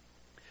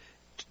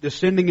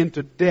 descending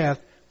into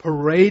death,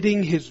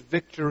 parading His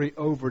victory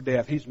over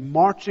death. He's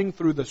marching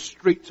through the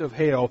streets of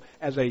hell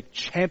as a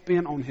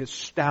champion on His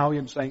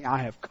stallion, saying,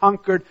 I have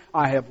conquered,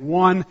 I have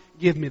won,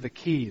 give me the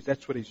keys.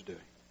 That's what He's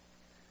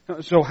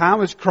doing. So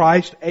how is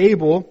Christ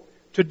able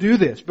to do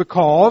this?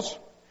 Because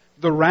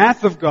the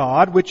wrath of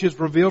God, which is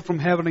revealed from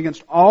heaven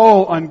against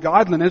all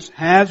ungodliness,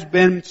 has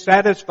been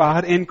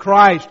satisfied in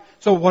Christ.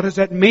 So what does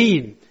that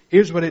mean?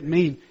 Here's what it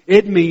means.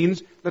 It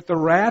means that the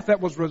wrath that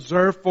was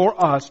reserved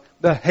for us,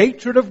 the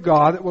hatred of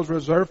God that was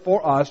reserved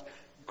for us,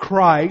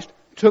 Christ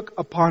took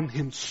upon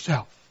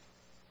Himself.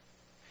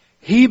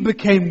 He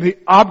became the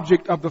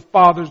object of the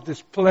Father's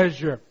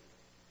displeasure.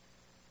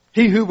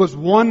 He who was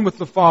one with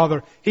the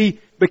Father, He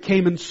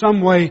became in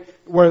some way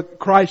where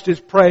Christ is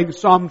praying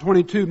Psalm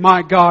 22,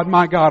 my God,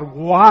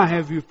 why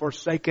have you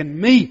forsaken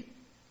me?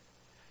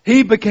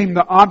 He became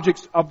the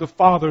object of the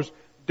Father's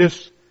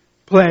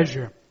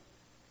displeasure.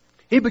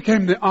 He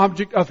became the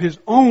object of His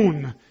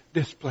own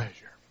displeasure.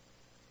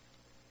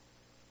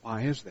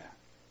 Why is that?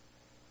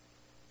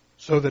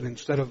 So that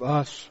instead of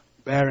us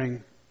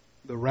bearing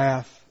the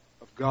wrath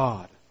of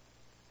God,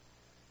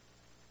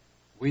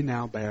 we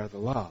now bear the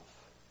love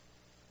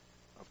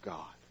of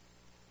God.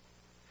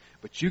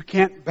 But you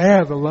can't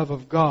bear the love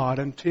of God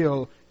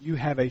until you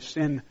have a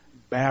sin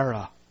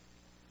bearer.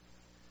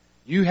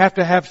 You have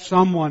to have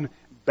someone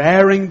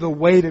bearing the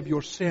weight of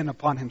your sin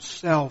upon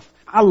Himself.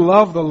 I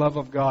love the love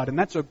of God, and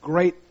that's a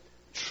great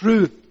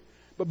truth.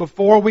 But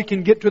before we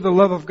can get to the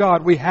love of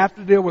God, we have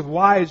to deal with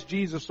why is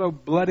Jesus so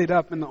bloodied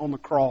up on the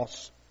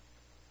cross.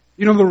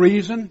 You know the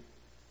reason?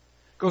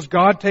 Because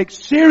God takes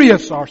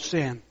serious our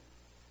sin.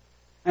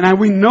 And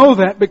we know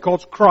that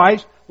because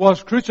Christ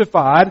was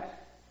crucified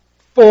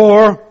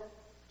for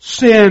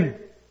sin.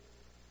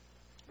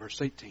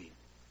 Verse 18.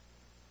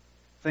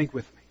 Think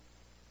with me.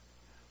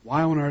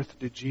 Why on earth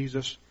did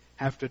Jesus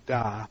have to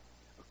die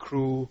a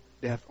cruel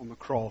death on the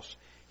cross?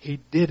 He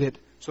did it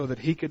so that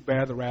He could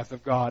bear the wrath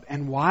of God.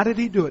 And why did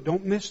He do it?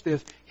 Don't miss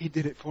this. He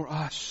did it for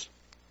us.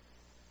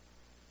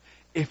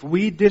 If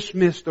we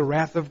dismiss the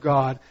wrath of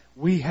God,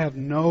 we have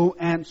no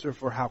answer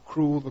for how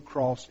cruel the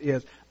cross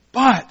is.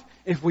 But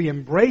if we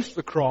embrace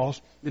the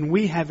cross, then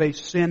we have a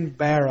sin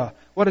bearer.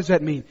 What does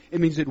that mean? It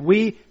means that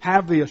we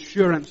have the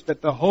assurance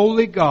that the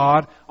holy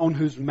God, on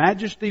whose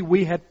majesty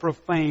we had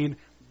profaned,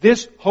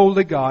 this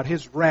holy God,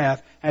 His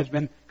wrath, has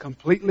been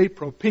completely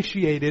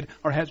propitiated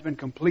or has been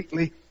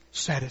completely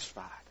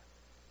satisfied.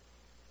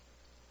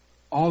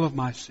 All of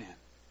my sin,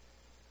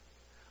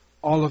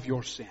 all of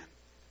your sin,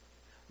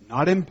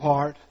 not in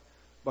part,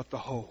 but the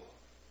whole,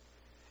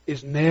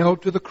 is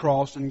nailed to the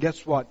cross, and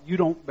guess what? You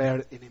don't bear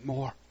it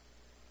anymore.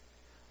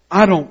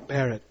 I don't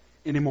bear it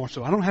anymore,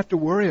 so I don't have to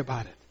worry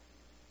about it.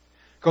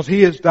 Because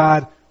He has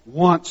died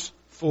once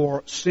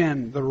for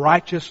sin, the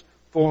righteous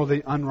for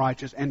the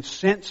unrighteous. And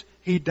since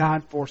He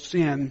died for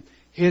sin,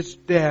 His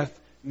death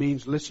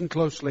means, listen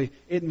closely,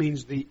 it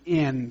means the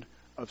end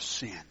of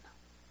sin.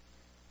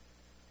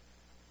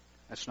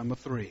 That's number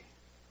 3.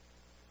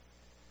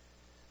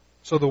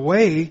 So the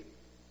way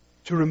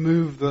to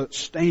remove the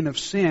stain of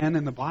sin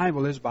in the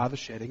Bible is by the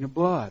shedding of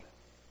blood.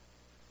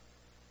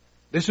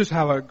 This is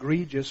how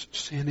egregious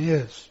sin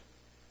is.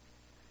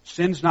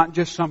 Sin's not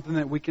just something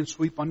that we can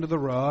sweep under the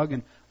rug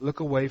and look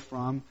away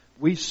from.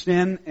 We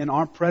sin in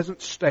our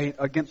present state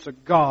against a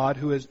God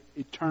who is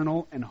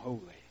eternal and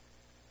holy.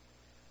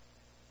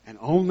 And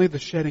only the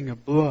shedding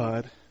of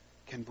blood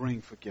can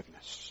bring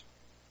forgiveness.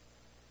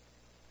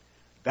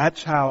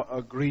 That's how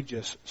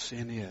egregious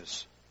sin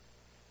is.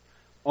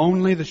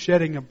 Only the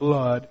shedding of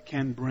blood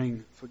can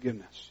bring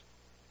forgiveness.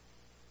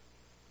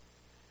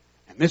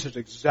 And this is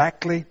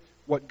exactly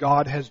what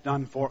God has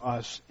done for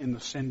us in the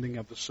sending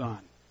of the Son.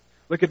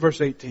 Look at verse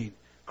 18.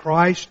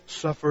 Christ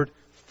suffered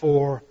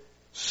for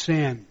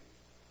sin.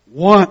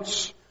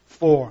 Once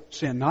for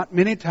sin. Not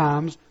many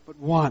times, but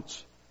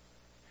once.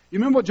 You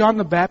remember what John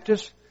the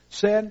Baptist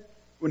said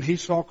when he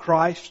saw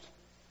Christ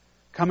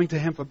coming to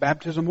him for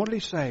baptism? What did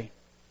he say?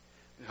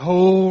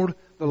 Behold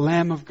the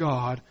Lamb of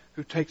God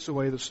who takes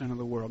away the sin of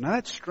the world. Now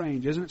that's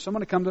strange, isn't it?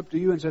 Somebody comes up to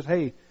you and says,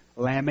 hey,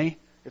 Lammy.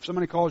 If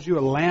somebody calls you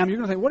a lamb, you're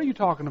going to think, what are you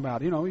talking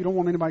about? You don't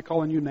want anybody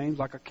calling you names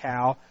like a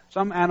cow.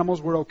 Some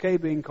animals we're okay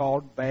being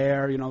called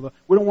bear. We don't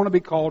want to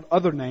be called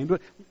other names.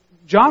 But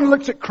John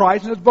looks at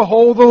Christ and says,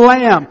 behold the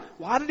Lamb.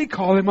 Why did he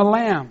call him a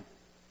lamb?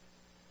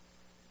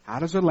 How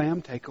does a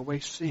lamb take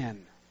away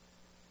sin?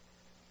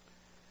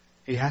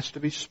 He has to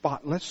be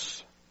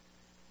spotless,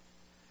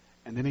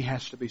 and then he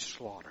has to be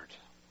slaughtered.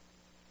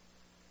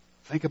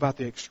 Think about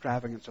the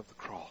extravagance of the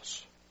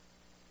cross.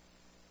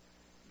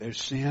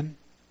 There's sin.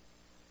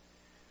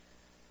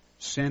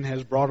 Sin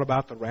has brought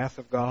about the wrath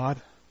of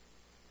God.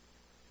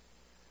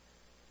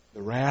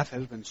 The wrath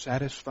has been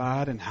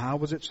satisfied. And how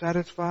was it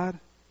satisfied?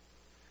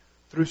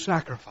 Through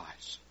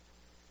sacrifice.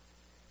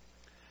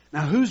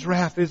 Now, whose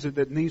wrath is it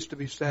that needs to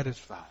be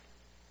satisfied?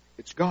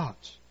 It's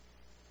God's.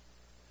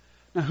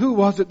 Now, who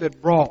was it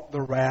that brought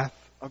the wrath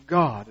of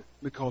God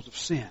because of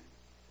sin?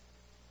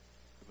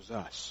 It was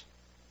us.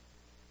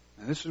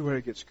 Now, this is where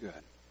it gets good.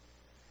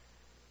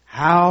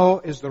 How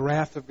is the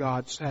wrath of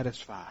God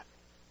satisfied?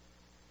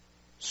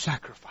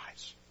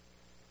 Sacrifice.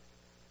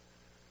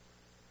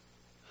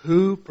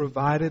 Who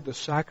provided the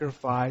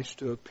sacrifice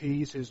to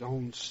appease His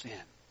own sin?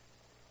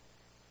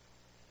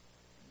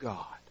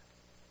 God.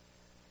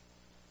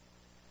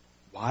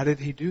 Why did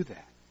He do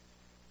that?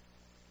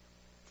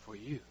 For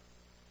you.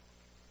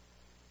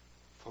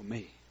 For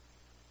me.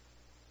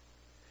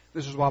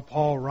 This is why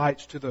Paul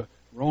writes to the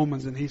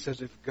Romans and he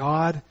says, if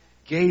God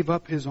gave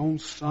up His own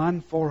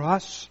Son for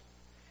us,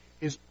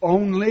 His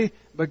only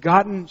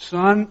begotten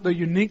Son, the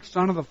unique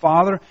Son of the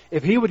Father,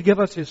 if He would give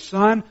us His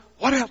Son,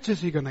 what else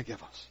is He going to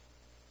give us?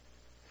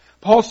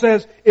 Paul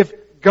says, if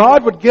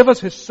God would give us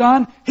His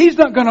Son, He's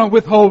not going to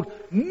withhold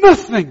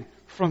nothing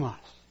from us.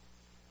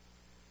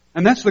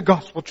 And that's the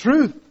gospel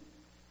truth.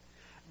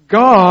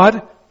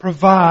 God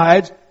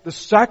provides the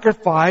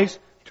sacrifice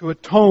to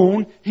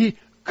atone. He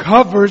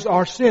covers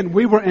our sin.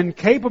 We were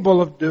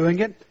incapable of doing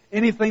it.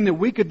 Anything that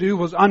we could do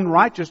was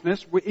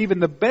unrighteousness. Even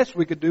the best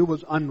we could do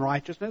was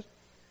unrighteousness.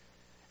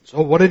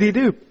 So what did He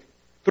do?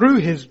 Through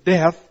His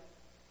death,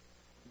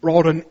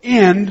 brought an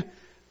end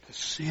to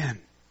sin.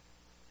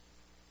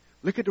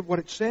 Look at what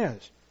it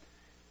says.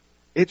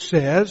 It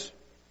says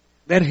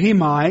that He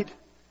might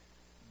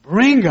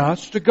bring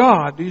us to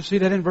God. Do you see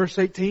that in verse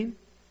 18?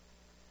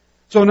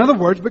 So in other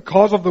words,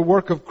 because of the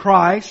work of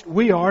Christ,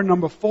 we are,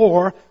 number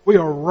 4, we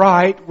are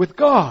right with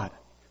God.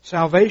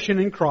 Salvation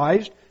in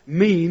Christ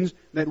means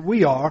that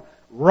we are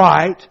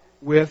right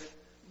with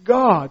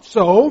God.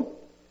 So,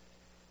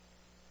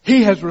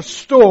 He has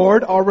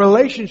restored our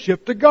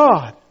relationship to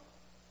God.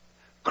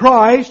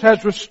 Christ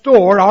has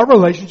restored our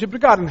relationship to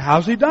God. And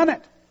how's He done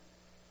it?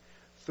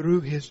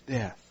 Through His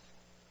death.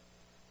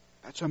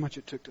 That's how much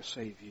it took to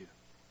save you.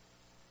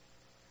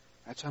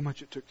 That's how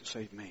much it took to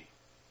save me.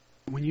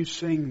 When you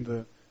sing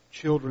the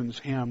children's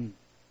hymn,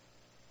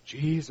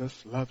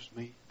 Jesus loves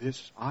me,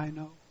 this I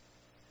know,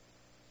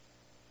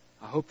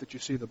 I hope that you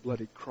see the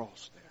bloody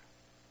cross there.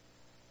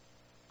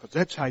 Because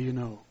that's how you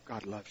know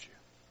God loves you.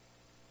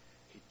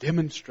 He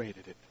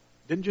demonstrated it.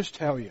 Didn't just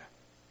tell you.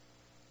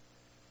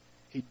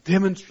 He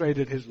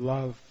demonstrated His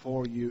love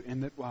for you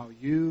in that while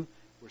you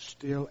were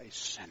still a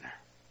sinner.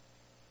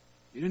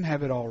 You didn't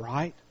have it all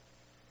right.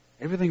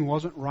 Everything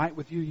wasn't right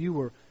with you. You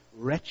were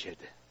wretched.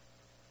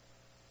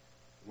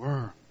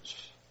 Worms.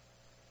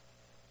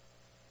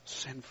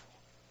 Sinful.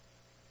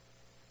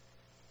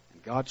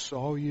 And God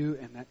saw you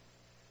in that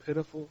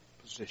pitiful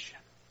position.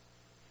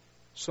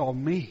 Saw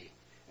me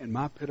in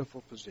my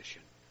pitiful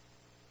position.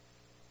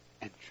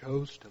 And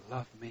chose to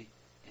love me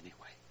anyway.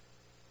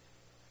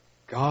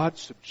 God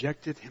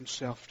subjected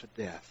Himself to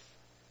death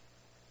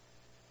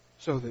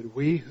so that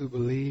we who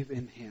believe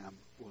in Him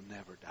will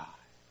never die.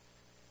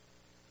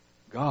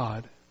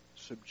 God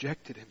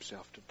subjected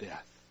Himself to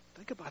death.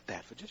 Think about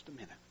that for just a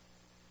minute.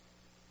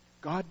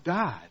 God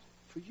died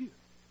for you.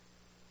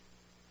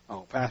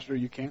 Oh, Pastor,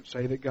 you can't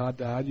say that God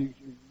died.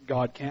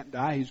 God can't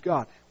die. He's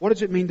God. What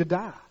does it mean to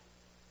die?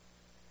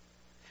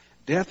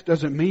 Death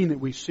doesn't mean that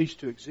we cease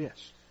to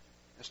exist.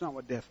 That's not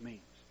what death means.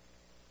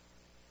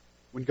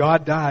 When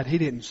God died, He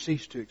didn't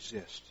cease to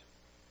exist.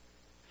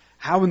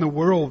 How in the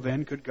world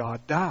then could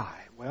God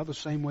die? Well, the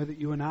same way that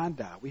you and I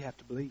die. We have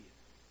to bleed.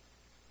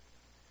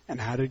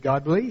 And how did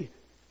God bleed?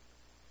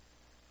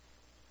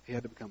 He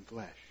had to become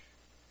flesh.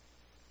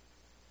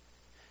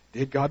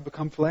 Did God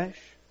become flesh?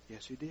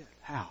 Yes, He did.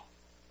 How?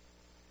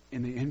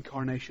 In the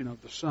incarnation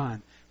of the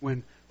Son.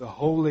 When the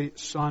Holy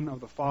Son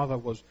of the Father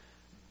was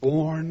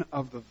born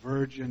of the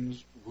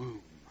Virgin's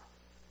womb.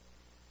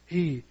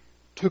 He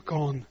took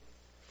on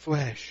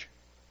flesh.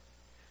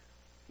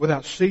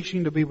 Without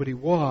ceasing to be what He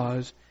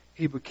was,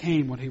 He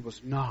became what He was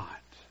not.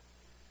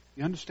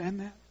 You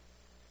understand that?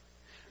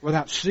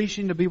 Without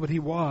ceasing to be what He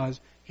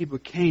was, He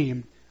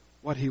became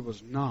what He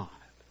was not.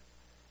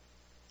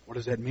 What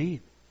does that mean?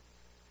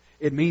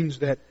 It means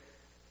that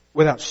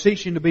without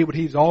ceasing to be what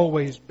He's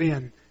always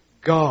been,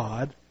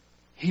 God,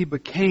 He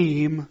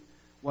became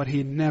what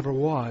He never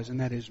was,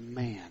 and that is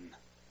man.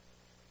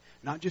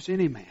 Not just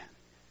any man.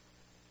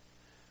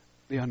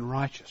 The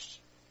unrighteous.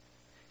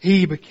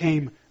 He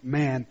became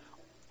man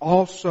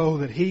also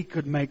that He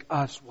could make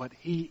us what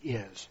He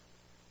is.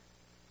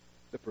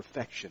 The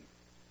perfection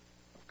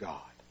of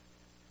God.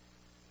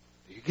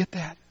 Do you get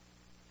that?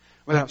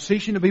 Without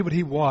ceasing to be what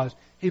He was,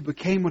 He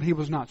became what He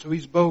was not. So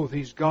He's both.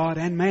 He's God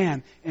and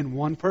man in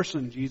one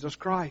person, Jesus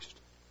Christ.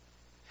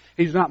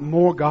 He's not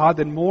more God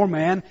than more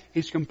man.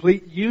 He's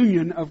complete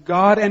union of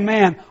God and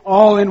man,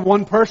 all in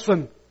one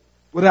person.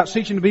 Without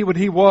ceasing to be what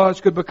He was,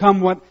 could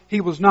become what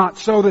He was not,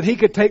 so that He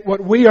could take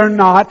what we are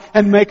not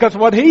and make us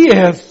what He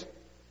is.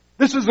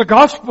 This is the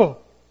gospel.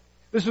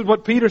 This is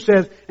what Peter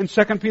says in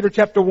 2 Peter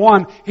chapter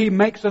 1. He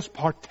makes us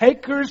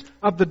partakers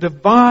of the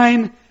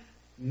divine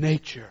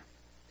nature.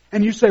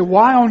 And you say,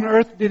 why on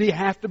earth did He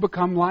have to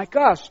become like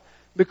us?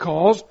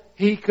 Because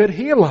He could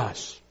heal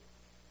us.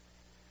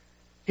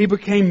 He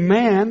became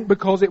man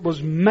because it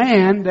was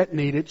man that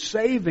needed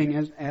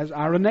saving, as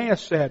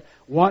Irenaeus said.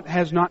 What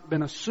has not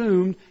been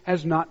assumed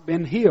has not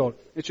been healed.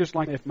 It's just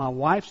like if my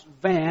wife's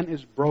van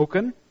is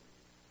broken,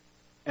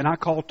 and I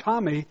call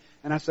Tommy,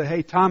 and I say,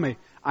 hey Tommy,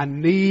 I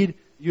need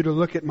you to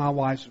look at my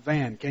wife's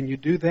van. Can you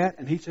do that?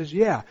 And he says,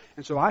 yeah.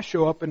 And so I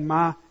show up in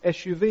my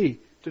SUV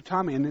to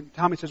Tommy, and then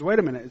Tommy says, wait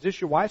a minute, is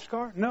this your wife's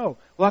car? No.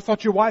 Well, I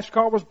thought your wife's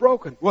car was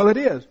broken. Well, it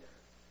is.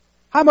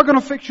 How am I going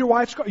to fix your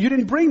wife's car? You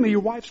didn't bring me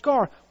your wife's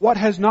car. What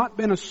has not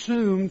been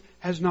assumed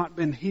has not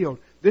been healed.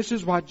 This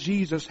is why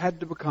Jesus had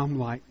to become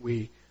like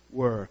we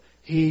were.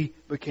 He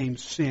became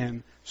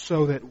sin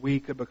so that we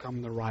could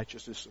become the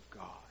righteousness of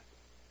God.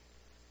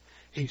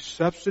 He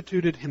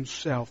substituted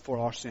Himself for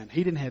our sin.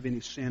 He didn't have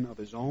any sin of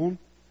His own.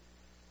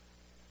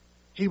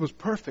 He was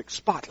perfect,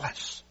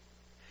 spotless.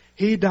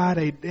 He died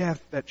a death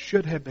that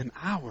should have been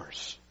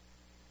ours.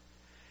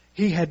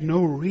 He had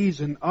no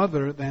reason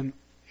other than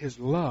His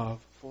love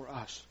for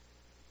us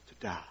to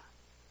die.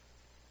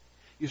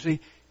 You see,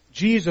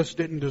 Jesus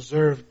didn't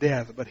deserve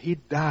death, but He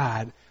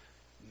died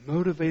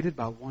motivated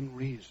by one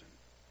reason.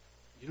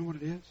 You know what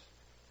it is?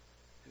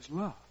 His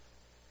love.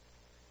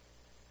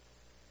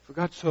 For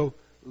God so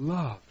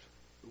loved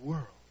the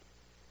world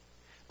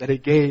that He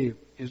gave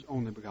His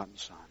only begotten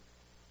Son.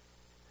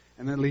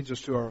 And that leads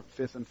us to our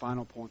fifth and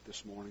final point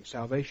this morning.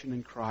 Salvation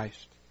in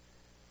Christ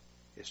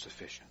is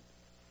sufficient.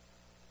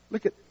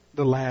 Look at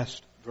the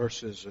last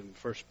verses in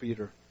 1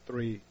 Peter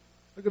 3.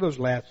 Look at those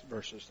last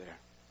verses there.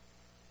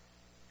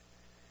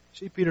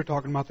 See Peter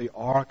talking about the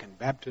ark and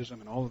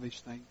baptism and all of these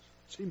things?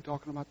 See him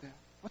talking about that?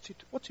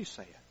 What's he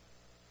saying?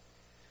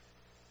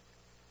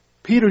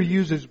 Peter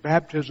uses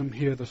baptism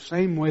here the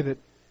same way that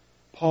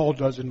Paul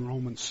does in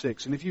Romans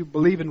 6. And if you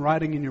believe in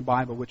writing in your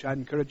Bible, which I'd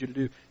encourage you to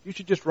do, you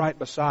should just write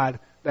beside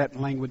that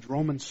language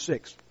Romans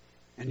 6,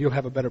 and you'll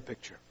have a better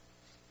picture.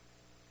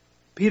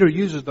 Peter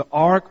uses the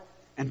ark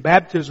and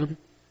baptism.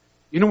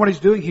 You know what he's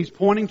doing? He's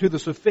pointing to the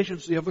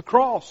sufficiency of the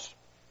cross.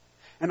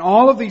 And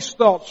all of these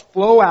thoughts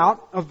flow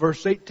out of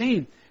verse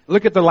 18.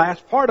 Look at the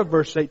last part of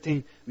verse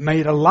 18.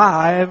 Made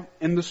alive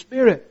in the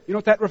Spirit. You know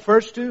what that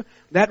refers to?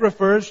 That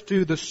refers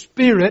to the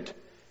Spirit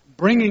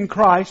bringing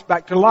Christ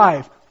back to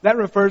life. That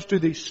refers to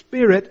the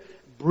Spirit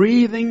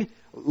breathing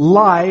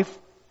life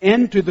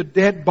into the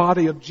dead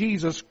body of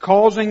Jesus,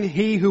 causing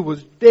He who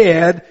was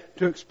dead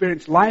to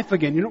experience life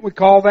again. You know what we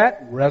call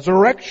that?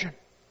 Resurrection.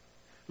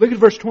 Look at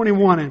verse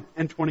 21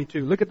 and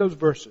 22. Look at those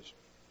verses.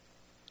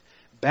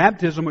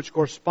 Baptism, which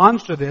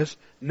corresponds to this,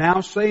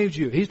 now saves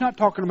you. He's not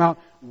talking about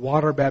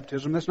water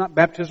baptism. That's not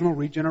baptismal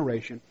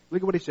regeneration.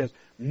 Look at what he says.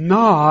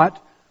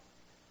 Not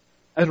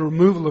as a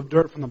removal of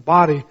dirt from the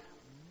body,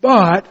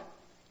 but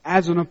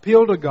as an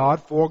appeal to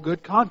God for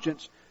good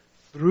conscience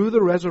through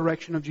the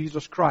resurrection of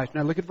Jesus Christ.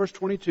 Now look at verse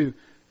 22.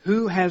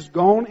 Who has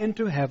gone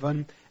into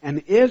heaven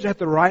and is at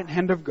the right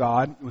hand of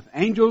God with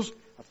angels,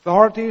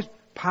 authorities,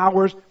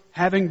 powers,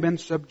 having been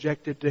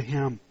subjected to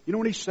Him. You know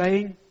what he's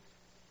saying?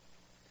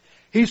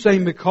 He's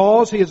saying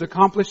because He has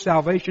accomplished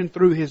salvation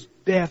through His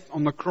death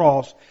on the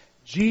cross,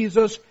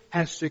 Jesus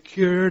has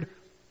secured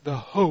the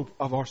hope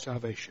of our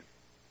salvation.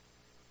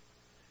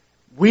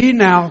 We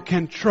now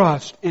can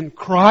trust in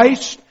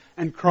Christ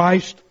and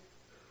Christ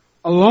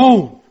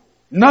alone.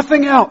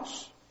 Nothing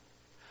else.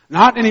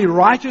 Not any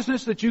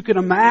righteousness that you can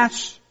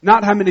amass.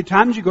 Not how many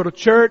times you go to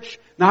church.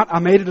 Not I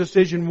made a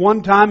decision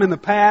one time in the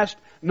past.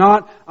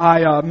 Not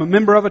I'm a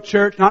member of a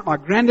church. Not my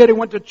granddaddy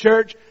went to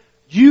church.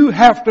 You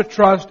have to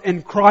trust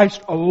in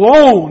Christ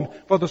alone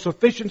for the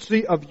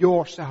sufficiency of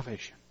your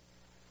salvation.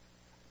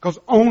 Because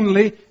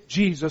only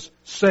Jesus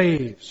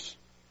saves.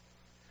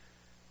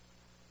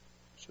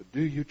 So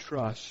do you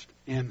trust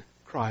in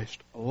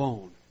Christ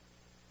alone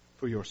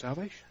for your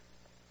salvation?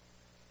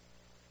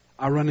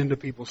 I run into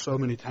people so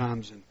many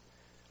times and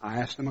I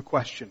ask them a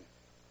question.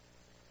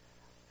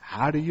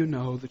 how do you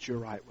know that you're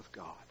right with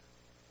God?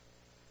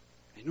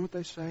 You know what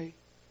they say?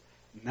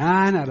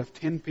 9 out of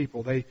 10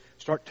 people, they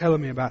start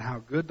telling me about how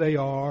good they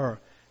are, or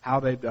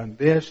how they've done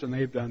this and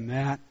they've done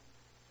that.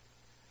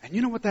 And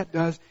you know what that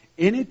does?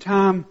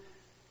 Anytime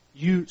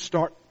you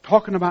start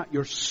talking about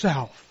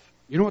yourself,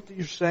 you know what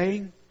you're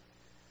saying?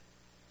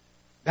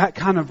 That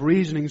kind of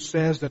reasoning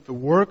says that the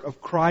work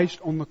of Christ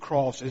on the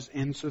cross is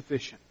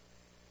insufficient.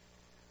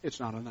 It's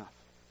not enough.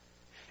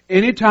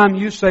 Anytime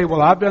you say,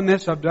 well, I've done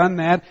this, I've done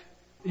that,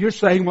 you're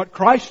saying what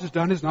Christ has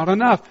done is not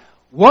enough.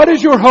 What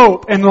is your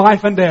hope in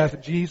life and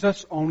death?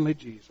 Jesus, only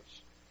Jesus.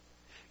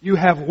 You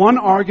have one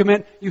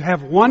argument, you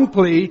have one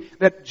plea,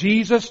 that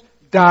Jesus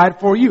died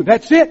for you.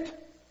 That's it.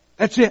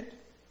 That's it.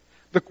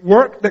 The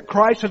work that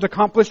Christ has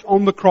accomplished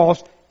on the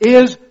cross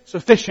is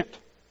sufficient.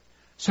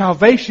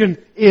 Salvation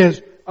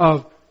is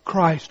of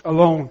Christ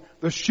alone.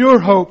 The sure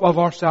hope of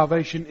our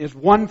salvation is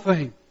one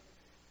thing: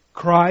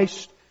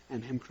 Christ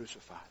and Him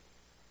crucified.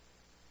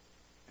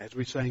 As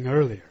we sang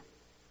earlier,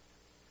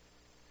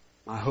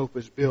 my hope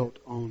is built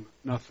on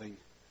nothing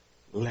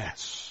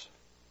less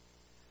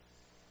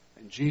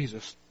than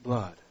Jesus'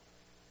 blood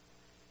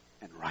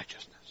and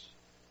righteousness.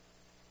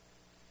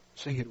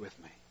 Sing it with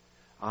me.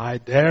 I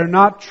dare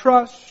not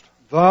trust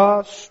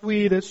the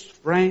sweetest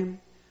frame,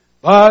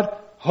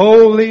 but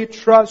wholly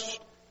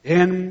trust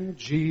in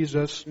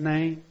Jesus'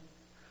 name.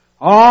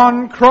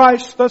 On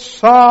Christ the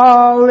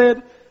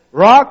solid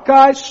rock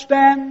I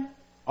stand,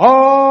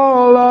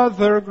 all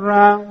other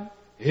ground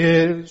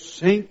is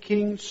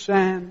sinking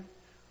sand.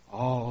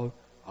 All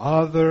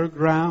other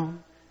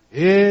ground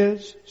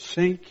is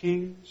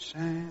sinking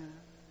sand.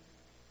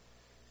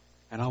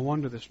 And I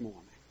wonder this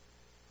morning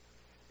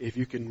if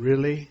you can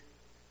really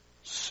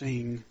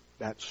sing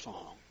that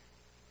song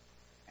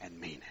and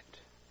mean it.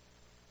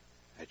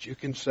 That you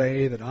can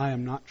say that I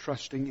am not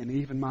trusting in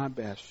even my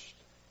best,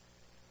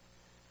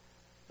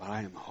 but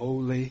I am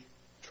wholly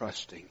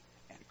trusting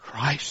in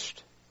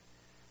Christ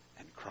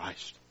and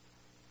Christ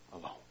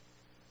alone.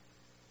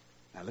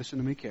 Now listen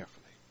to me carefully.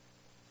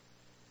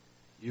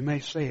 You may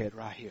say it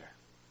right here.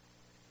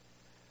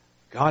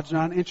 God's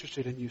not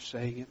interested in you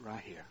saying it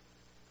right here.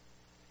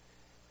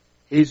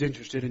 He's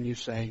interested in you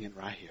saying it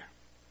right here.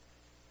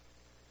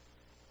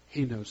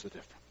 He knows the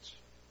difference.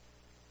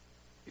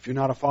 If you're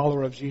not a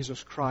follower of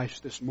Jesus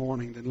Christ this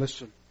morning, then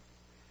listen.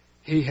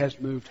 He has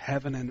moved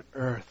heaven and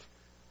earth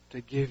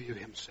to give you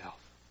Himself.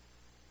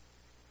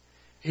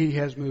 He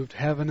has moved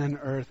heaven and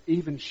earth,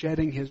 even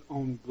shedding His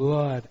own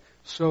blood,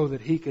 so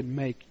that He can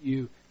make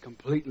you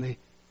completely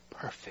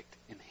perfect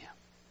in Him.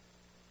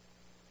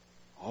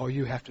 All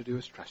you have to do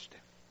is trust Him.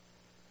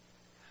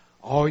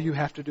 All you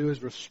have to do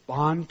is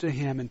respond to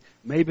Him. And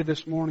maybe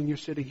this morning you're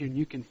sitting here and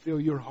you can feel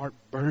your heart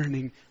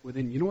burning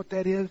within you. You know what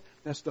that is?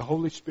 That's the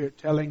Holy Spirit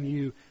telling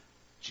you,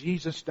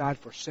 Jesus died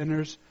for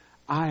sinners.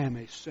 I am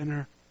a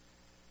sinner.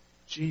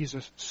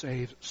 Jesus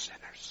saves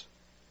sinners.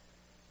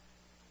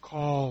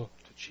 Call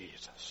to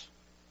Jesus.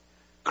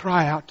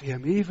 Cry out to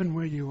Him even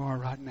where you are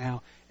right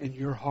now in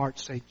your heart.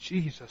 Say,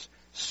 Jesus,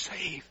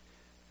 save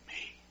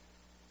me.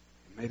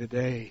 And may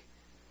today,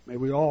 may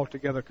we all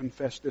together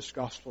confess this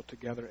gospel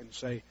together and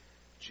say,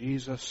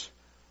 Jesus,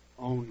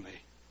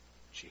 only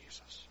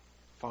Jesus.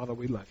 Father,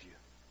 we love you.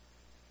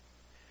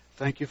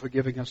 Thank you for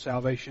giving us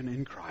salvation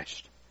in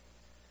Christ,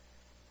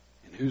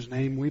 in whose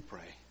name we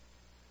pray.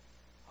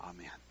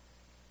 Amen.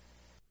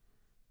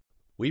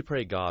 We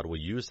pray God will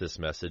use this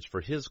message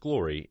for His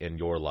glory in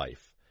your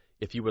life.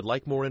 If you would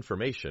like more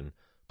information,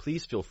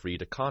 please feel free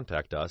to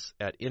contact us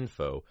at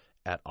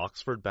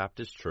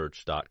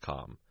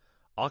info@oxfordbaptistchurch.com.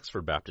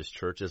 Oxford Baptist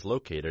Church is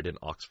located in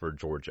Oxford,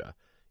 Georgia.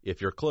 If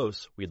you're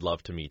close, we'd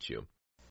love to meet you.